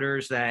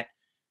powders that,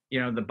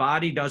 the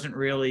body doesn't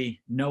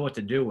really know what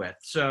to do with.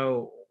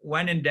 So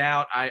when in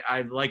doubt,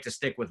 I like to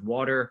stick with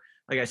water.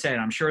 Like I said,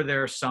 I'm sure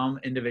there are some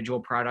individual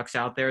products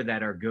out there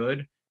that are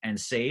good and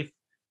safe,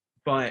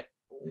 but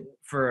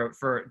for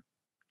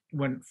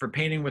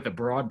painting with a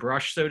broad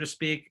brush, so to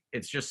speak,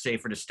 it's just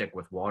safer to stick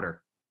with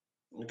water.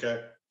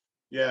 Okay.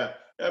 Yeah.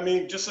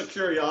 Just a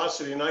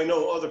curiosity, and I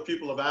know other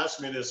people have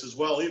asked me this as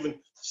well, even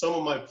some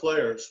of my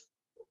players.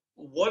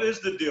 What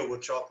is the deal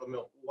with chocolate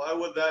milk? Why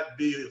would that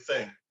be a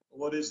thing?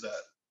 What is that?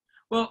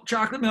 Well,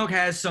 chocolate milk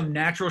has some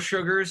natural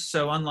sugars.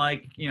 So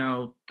unlike,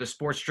 the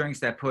sports drinks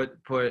that put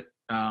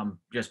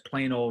just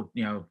plain old,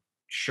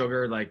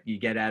 sugar like you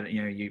get at,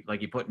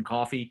 you put in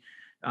coffee,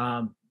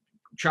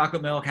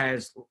 chocolate milk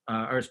has,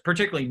 or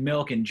particularly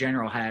milk in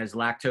general, has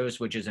lactose,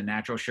 which is a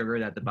natural sugar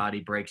that the body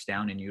breaks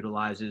down and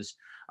utilizes.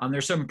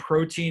 There's some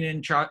protein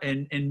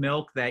in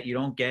milk that you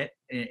don't get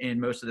in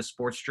most of the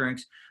sports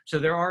drinks. So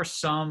there are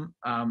some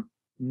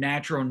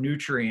natural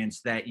nutrients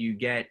that you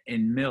get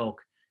in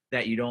milk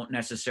that you don't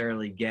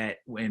necessarily get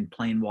in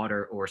plain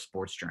water or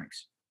sports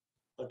drinks.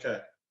 Okay.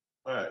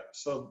 All right.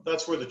 So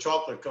that's where the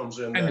chocolate comes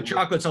in. And the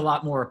chocolate's a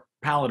lot more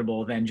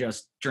palatable than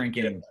just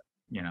drinking,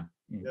 Yeah.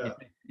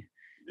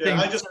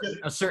 I just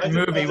a certain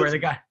movie where the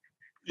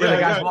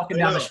guy's walking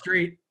down the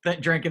street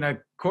drinking a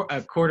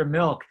quart of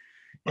milk,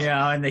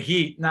 in the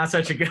heat. Not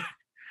such a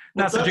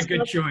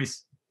good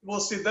choice. Well,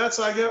 see,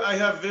 I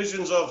have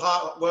visions of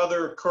hot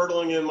weather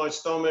curdling in my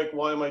stomach.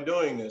 Why am I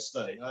doing this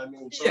thing?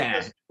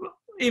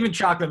 Even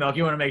chocolate milk,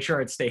 you want to make sure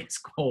it stays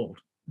cold.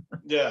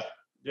 Yeah.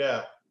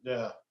 Yeah,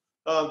 yeah.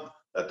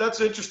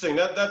 That's interesting.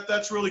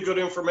 That's really good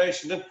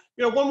information. And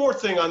one more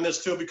thing on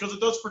this too, because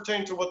it does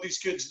pertain to what these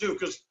kids do.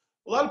 Because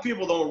a lot of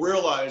people don't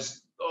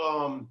realize.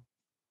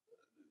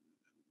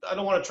 I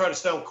don't want to try to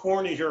sound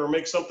corny here or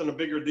make something a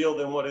bigger deal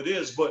than what it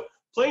is, but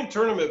playing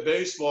tournament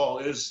baseball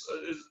is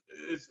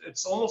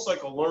it's almost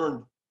like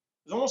there's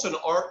almost an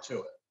art to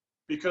it,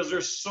 because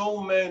there's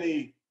so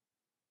many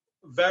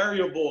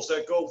variables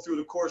that go through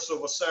the course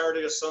of a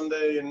Saturday, a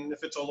Sunday, and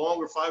if it's a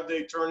longer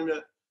 5-day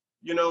tournament,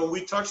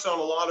 we touched on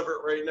a lot of it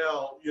right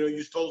now.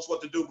 You told us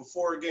what to do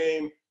before a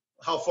game,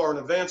 how far in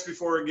advance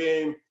before a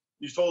game.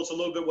 You told us a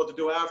little bit what to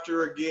do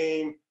after a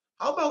game.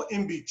 How about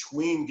in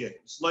between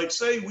games? Like,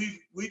 say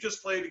we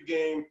just played a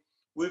game,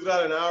 we've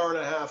got an hour and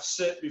a half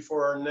sit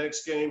before our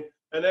next game,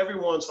 and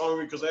everyone's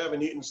hungry because they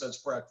haven't eaten since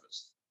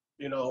breakfast.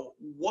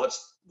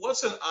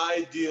 What's an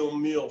ideal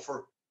meal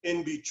for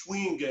in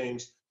between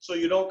games so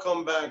you don't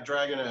come back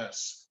dragging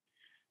ass?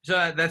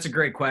 So that's a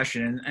great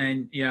question,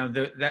 and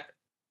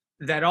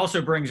that also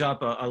brings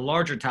up a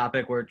larger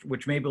topic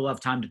which maybe we'll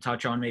have time to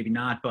touch on, maybe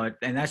not,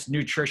 and that's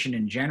nutrition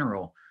in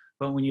general.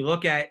 But when you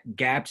look at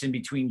gaps in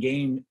between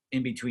games,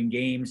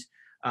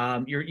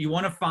 you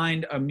want to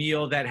find a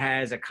meal that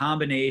has a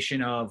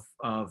combination of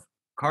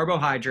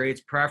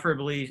carbohydrates,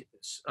 preferably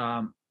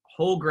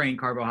whole grain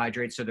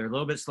carbohydrates, so they're a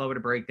little bit slower to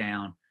break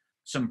down.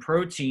 Some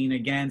protein,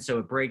 again, so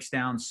it breaks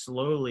down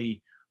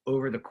slowly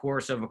over the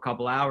course of a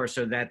couple hours,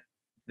 so that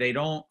they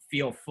don't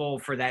feel full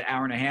for that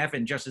hour and a half,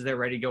 and just as they're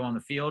ready to go on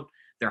the field,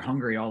 they're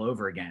hungry all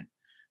over again.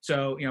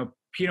 So,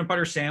 peanut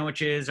butter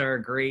sandwiches are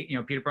great.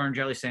 Peanut butter and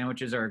jelly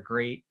sandwiches are a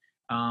great,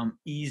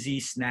 easy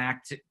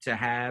snack to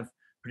have,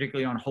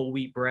 particularly on whole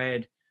wheat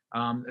bread.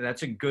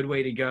 That's a good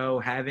way to go.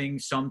 Having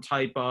some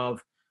type of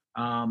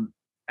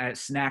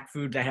snack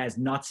food that has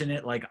nuts in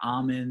it, like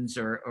almonds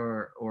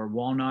or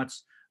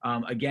walnuts.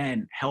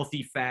 Again,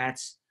 healthy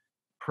fats,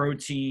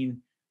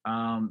 protein,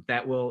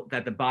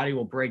 that the body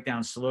will break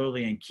down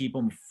slowly and keep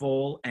them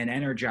full and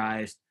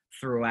energized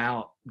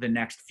throughout the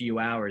next few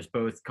hours,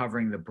 both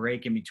covering the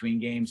break in between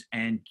games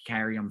and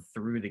carry them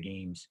through the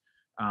games,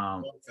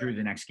 through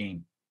the next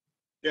game.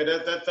 Yeah,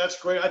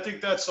 that's great. I think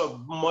that's a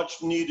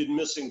much needed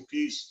missing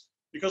piece,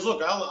 because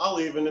look, I'll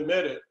even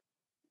admit it.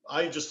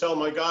 I just tell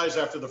my guys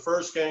after the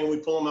first game, we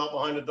pull them out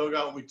behind the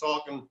dugout and we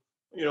talk and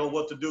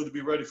what to do to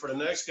be ready for the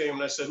next game.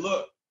 And I said,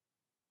 look,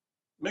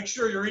 make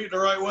sure you're eating the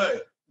right way.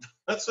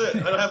 That's it.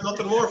 I don't have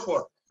nothing more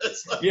for it.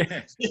 It's like,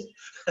 yeah.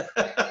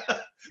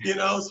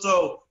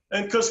 So,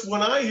 and because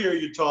when I hear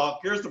you talk,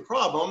 here's the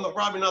problem. I'm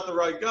probably not the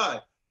right guy.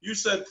 You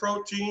said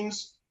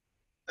proteins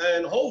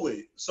and whole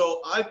wheat.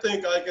 So I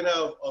think I can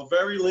have a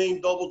very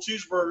lean double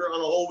cheeseburger on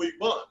a whole wheat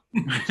bun.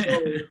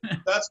 So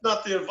that's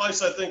not the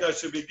advice I think I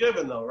should be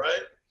given, though,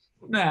 right?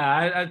 No,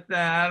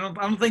 I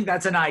don't think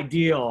that's an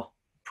ideal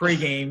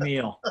pregame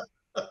meal.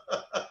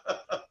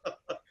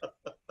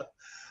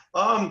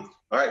 All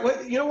right.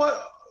 Well, you know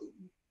what?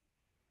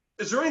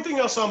 Is there anything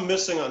else I'm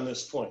missing on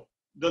this point?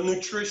 The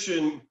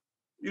nutrition,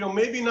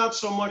 maybe not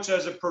so much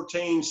as it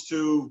pertains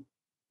to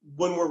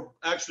when we're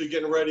actually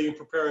getting ready and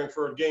preparing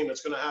for a game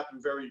that's going to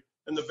happen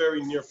in the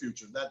very near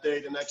future, that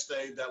day, the next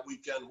day, that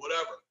weekend,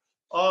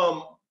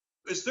 whatever.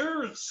 Is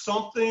there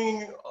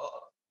something,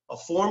 a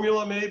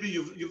formula maybe?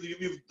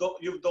 You've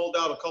doled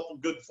out a couple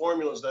good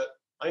formulas that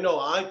I know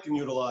I can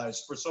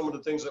utilize for some of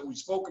the things that we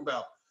spoke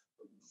about.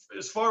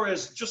 As far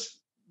as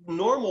just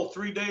normal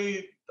 3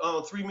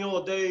 meal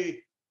a day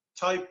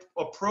type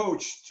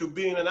approach to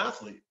being an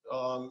athlete,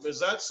 is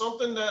that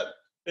something that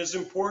is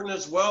important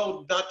as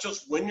well, not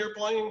just when you're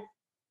playing?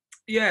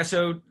 Yeah,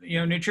 so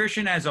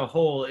nutrition as a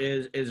whole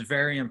is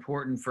very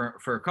important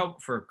for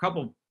a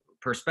couple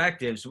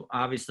perspectives.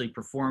 Obviously,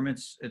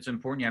 performance, it's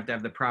important. You have to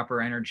have the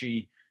proper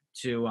energy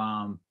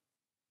to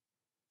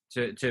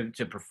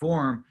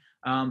perform,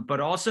 but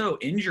also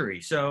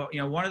injury. So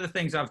one of the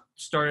things I've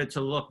started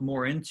to look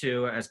more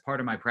into as part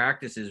of my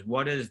practice is,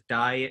 what does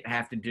diet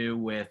have to do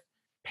with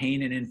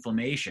pain and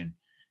inflammation?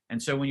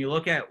 And so when you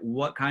look at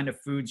what kind of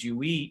foods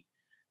you eat,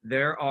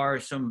 there are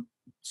some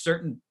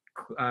certain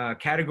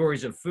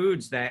categories of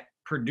foods that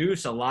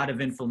produce a lot of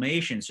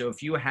inflammation. So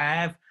if you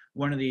have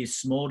one of these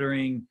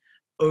smoldering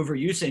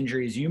overuse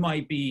injuries, you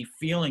might be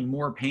feeling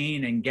more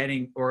pain and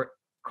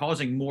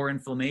causing more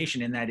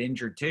inflammation in that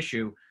injured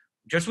tissue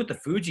just with the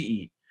foods you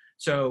eat.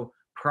 So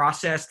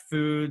processed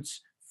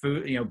foods,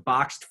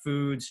 boxed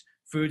foods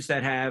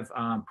that have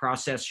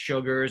processed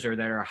sugars or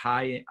that are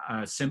high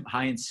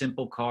in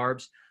simple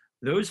carbs,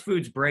 those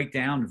foods break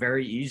down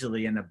very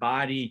easily, and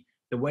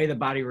the way the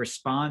body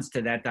responds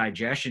to that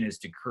digestion is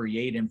to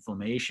create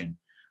inflammation.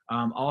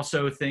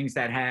 Also, things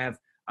that have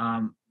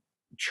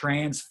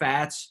trans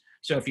fats.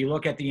 So if you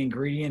look at the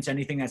ingredients,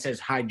 anything that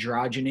says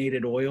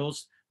hydrogenated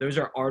oils, those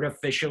are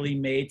artificially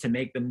made to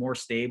make them more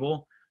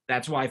stable.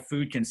 That's why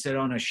food can sit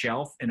on a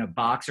shelf in a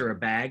box or a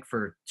bag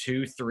for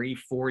 2, 3,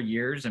 4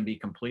 years and be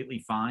completely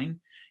fine,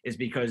 is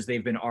because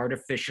they've been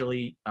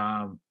artificially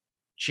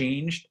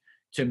changed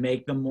to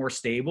make them more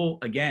stable.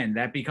 Again,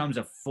 that becomes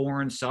a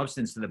foreign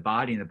substance to the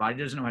body, and the body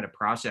doesn't know how to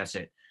process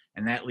it,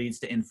 and that leads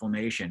to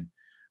inflammation.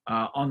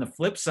 On the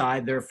flip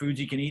side, there are foods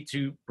you can eat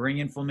to bring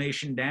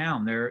inflammation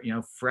down. There,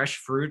 fresh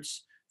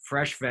fruits,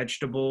 fresh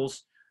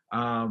vegetables,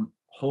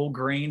 whole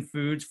grain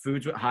foods,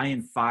 foods with high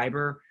in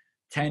fiber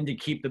tend to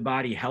keep the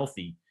body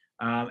healthy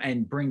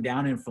and bring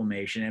down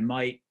inflammation. It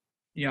might,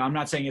 I'm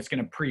not saying it's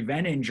going to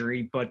prevent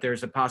injury, but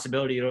there's a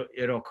possibility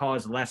it'll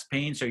cause less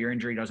pain, so your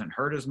injury doesn't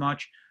hurt as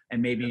much,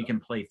 and maybe you can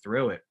play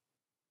through it.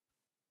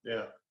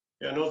 Yeah.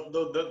 Yeah. No,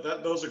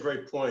 those are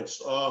great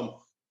points.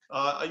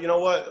 You know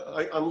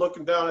what? I'm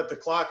looking down at the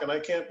clock, and I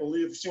can't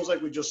believe it seems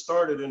like we just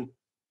started, and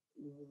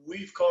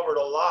we've covered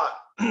a lot,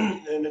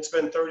 and it's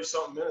been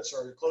 30-something minutes,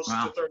 or close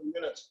to 30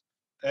 minutes.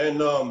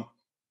 And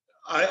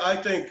I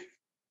think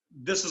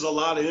this is a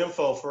lot of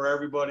info for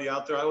everybody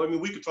out there. I mean,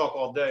 we could talk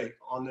all day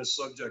on this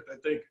subject. I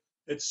think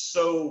it's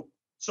so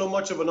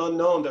much of an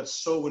unknown that's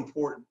so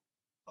important.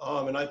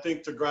 And I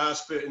think to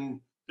grasp it, and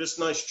this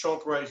nice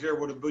chunk right here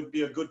would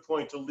be a good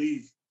point to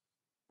leave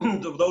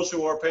to those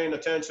who are paying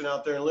attention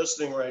out there and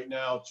listening right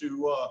now to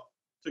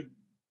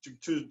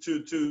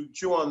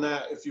chew on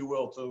that, if you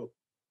will, to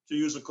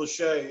use a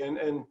cliche,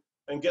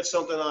 and get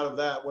something out of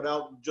that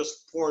without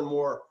just pouring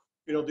more,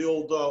 the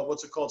old,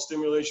 what's it called,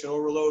 stimulation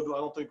overload. I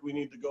don't think we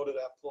need to go to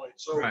that point.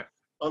 So right.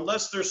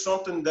 Unless there's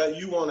something that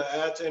you want to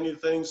add to any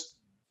things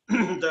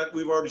that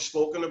we've already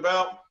spoken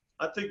about,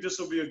 I think this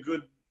will be a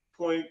good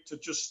point to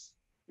just,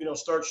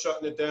 start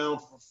shutting it down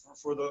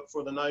for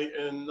the night,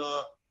 and,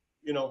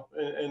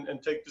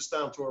 and take this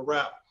down to a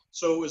wrap.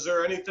 So is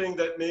there anything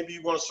that maybe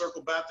you want to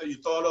circle back that you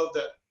thought of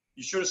that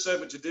you should have said,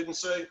 but you didn't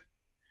say?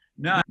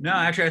 No,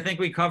 actually, I think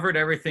we covered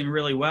everything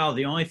really well.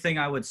 The only thing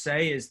I would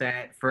say is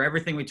that for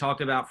everything we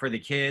talked about for the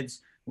kids,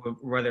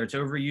 whether it's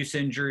overuse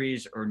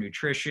injuries or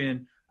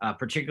nutrition,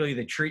 particularly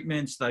the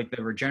treatments, like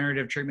the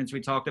regenerative treatments we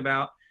talked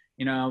about,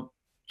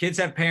 kids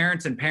have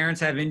parents, and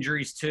parents have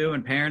injuries too,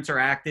 and parents are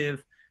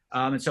active.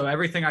 And so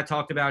everything I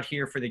talked about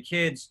here for the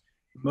kids,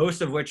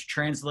 most of which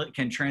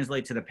can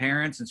translate to the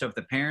parents. And so if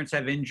the parents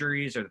have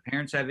injuries or the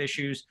parents have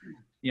issues,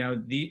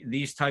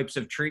 these types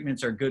of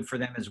treatments are good for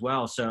them as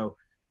well. So,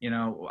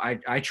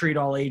 I treat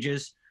all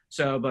ages.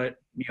 So, but,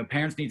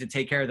 parents need to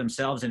take care of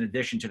themselves in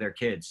addition to their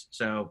kids.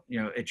 So,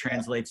 it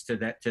translates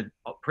to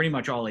pretty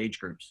much all age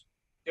groups.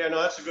 Yeah,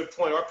 no, that's a good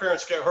point. Our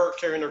parents get hurt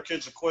carrying their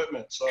kids'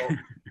 equipment. So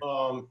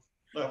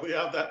we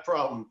have that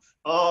problem.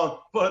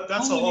 But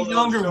that's only the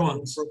younger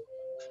ones.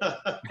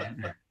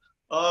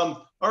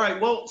 All right.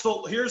 Well,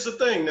 so here's the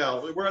thing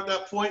now. We're at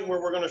that point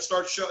where we're going to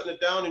start shutting it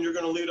down, and you're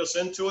going to lead us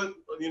into it.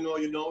 You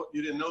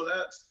didn't know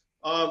that.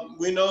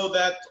 We know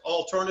that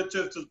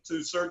alternative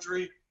to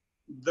surgery,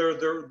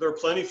 they're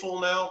plentiful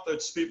now.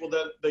 That's people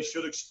that they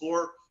should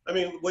explore. I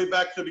mean, way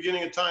back to the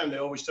beginning of time, they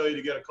always tell you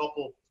to get a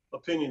couple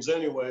opinions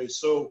anyway.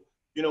 So,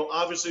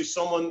 obviously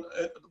someone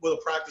with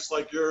a practice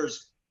like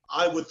yours,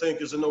 I would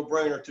think is a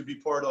no-brainer to be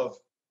part of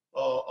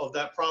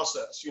that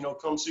process.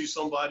 Come see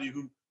somebody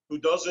who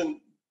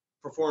doesn't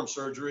perform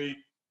surgery,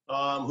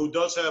 who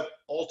does have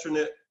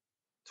alternate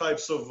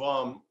types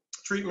of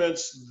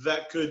treatments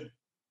that could,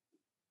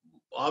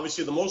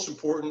 obviously the most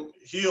important,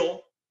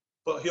 heal,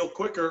 but heal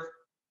quicker.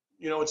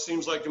 It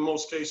seems like in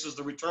most cases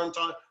the return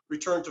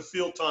to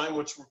field time,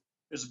 which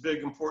is a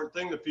big important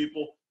thing to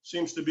people,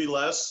 seems to be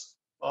less.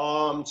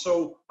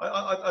 So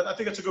I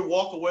think it's a good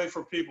walk away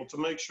for people to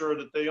make sure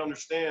that they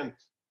understand,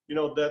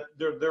 that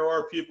there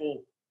are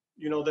people,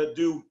 that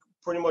do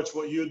pretty much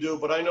what you do.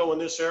 But I know in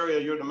this area,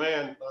 you're the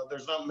man.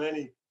 There's not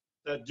many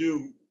that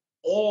do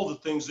all the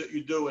things that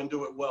you do and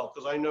do it well.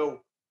 Because I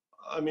know,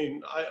 I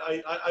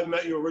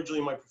met you originally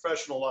in my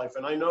professional life,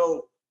 and I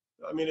know,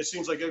 it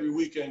seems like every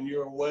weekend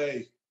you're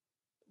away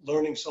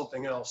learning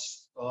something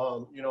else.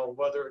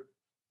 Whether,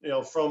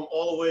 from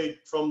all the way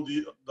from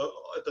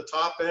at the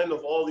top end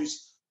of all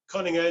these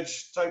cutting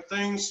edge type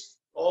things,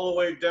 all the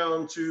way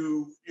down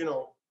to,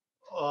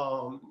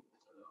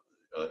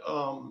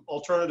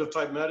 alternative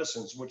type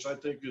medicines, which I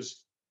think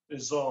is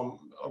a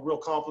real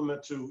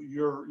compliment to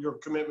your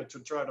commitment to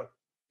try to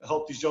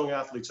help these young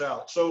athletes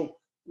out. So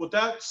with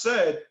that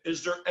said,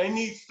 is there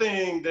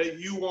anything that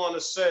you want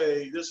to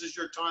say? This is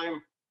your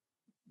time,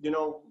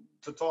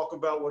 to talk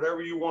about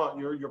whatever you want,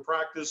 your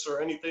practice,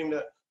 or anything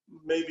that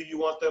maybe you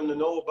want them to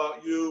know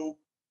about you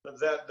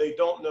that they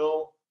don't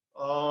know.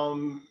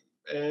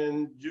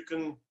 And you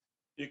can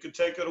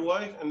take it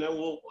away, and then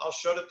I'll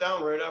shut it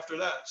down right after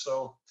that.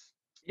 So.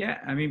 Yeah,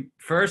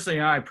 firstly,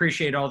 I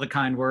appreciate all the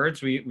kind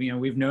words.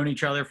 We've known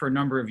each other for a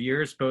number of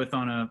years, both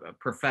on a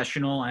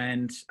professional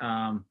and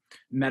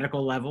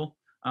medical level.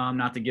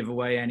 Not to give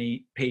away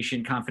any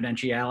patient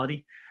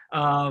confidentiality,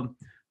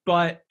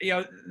 but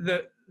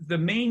the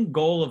main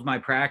goal of my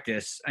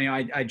practice,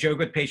 I joke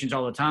with patients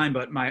all the time,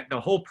 but the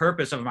whole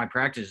purpose of my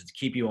practice is to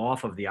keep you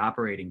off of the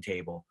operating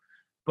table.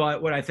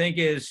 But what I think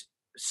is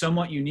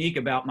somewhat unique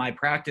about my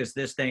practice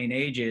this day and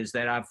age is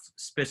that I've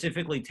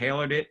specifically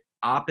tailored it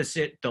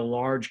opposite the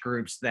large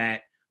groups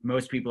that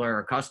most people are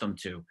accustomed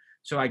to.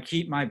 So I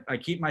keep my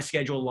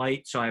schedule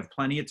light, so I have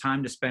plenty of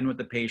time to spend with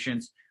the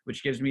patients,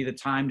 which gives me the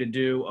time to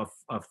do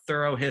a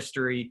thorough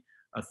history,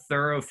 a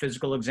thorough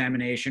physical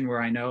examination,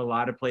 where I know a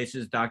lot of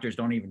places doctors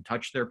don't even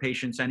touch their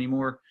patients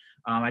anymore.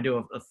 I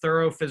do a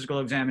thorough physical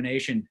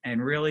examination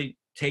and really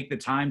take the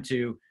time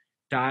to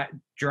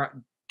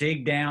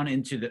dig down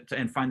into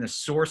and find the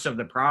source of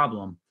the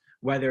problem,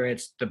 whether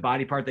it's the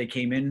body part they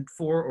came in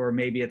for, or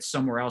maybe it's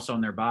somewhere else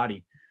on their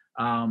body.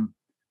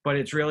 But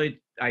it's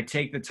really, I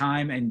take the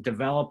time and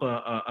develop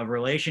a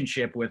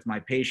relationship with my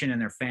patient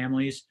and their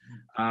families.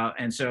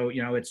 And so,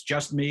 it's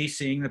just me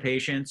seeing the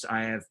patients.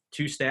 I have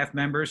 2 staff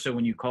members. So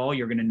when you call,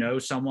 you're going to know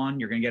someone,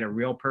 you're going to get a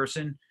real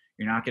person.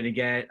 You're not going to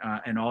get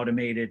an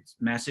automated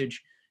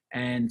message.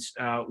 And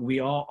we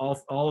all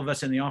of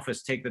us in the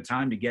office take the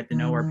time to get to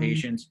know our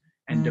patients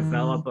and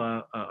develop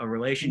a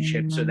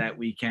relationship so that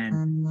we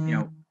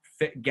can,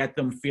 get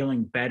them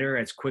feeling better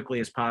as quickly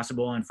as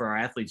possible, and for our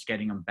athletes,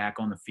 getting them back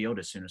on the field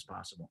as soon as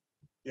possible.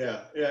 Yeah,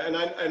 and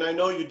I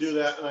know you do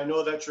that, and I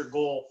know that's your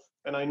goal,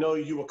 and I know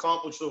you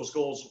accomplish those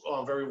goals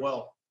very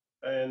well,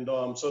 and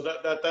so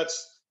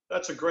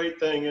that's a great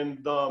thing,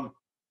 and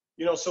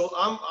so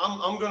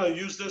I'm going to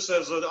use this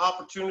as an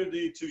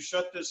opportunity to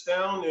shut this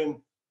down, and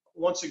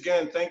once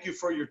again, thank you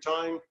for your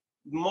time.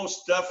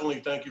 Most definitely,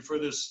 thank you for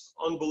this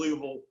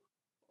unbelievable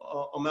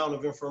amount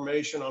of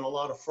information on a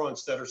lot of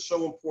fronts that are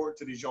so important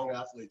to these young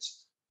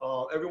athletes.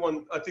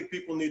 Everyone, I think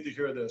people need to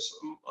hear this,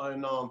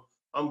 and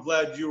I'm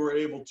glad we were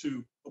able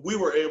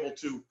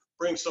to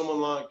bring someone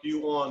like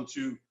you on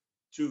to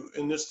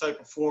in this type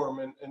of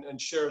forum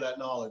and share that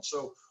knowledge.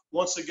 So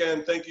once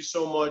again, thank you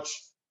so much.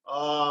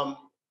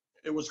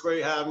 It was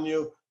great having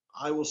you.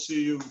 I will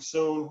see you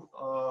soon,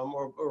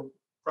 or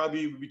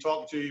probably be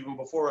talking to you even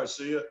before I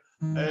see you.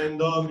 And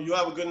you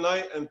have a good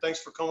night, and thanks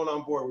for coming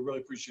on board. We really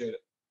appreciate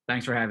it.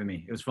 Thanks for having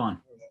me. It was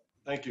fun.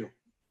 Thank you.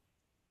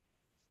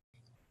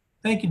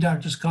 Thank you,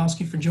 Dr.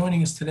 Sokalsky, for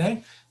joining us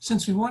today.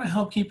 Since we want to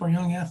help keep our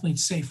young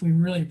athletes safe, we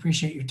really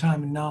appreciate your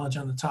time and knowledge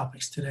on the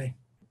topics today.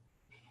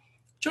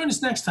 Join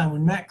us next time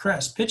when Matt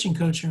Kress, pitching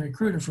coach and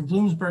recruiter for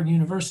Bloomsburg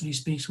University,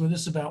 speaks with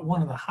us about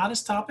one of the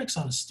hottest topics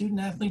on a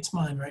student athlete's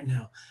mind right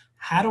now.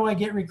 How do I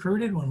get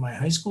recruited when my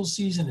high school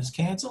season is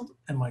canceled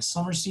and my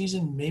summer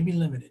season may be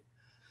limited?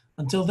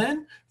 Until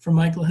then, for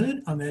Mike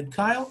LaHood, I'm Ed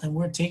Kyle, and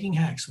we're taking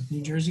hacks with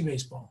New Jersey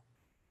Baseball.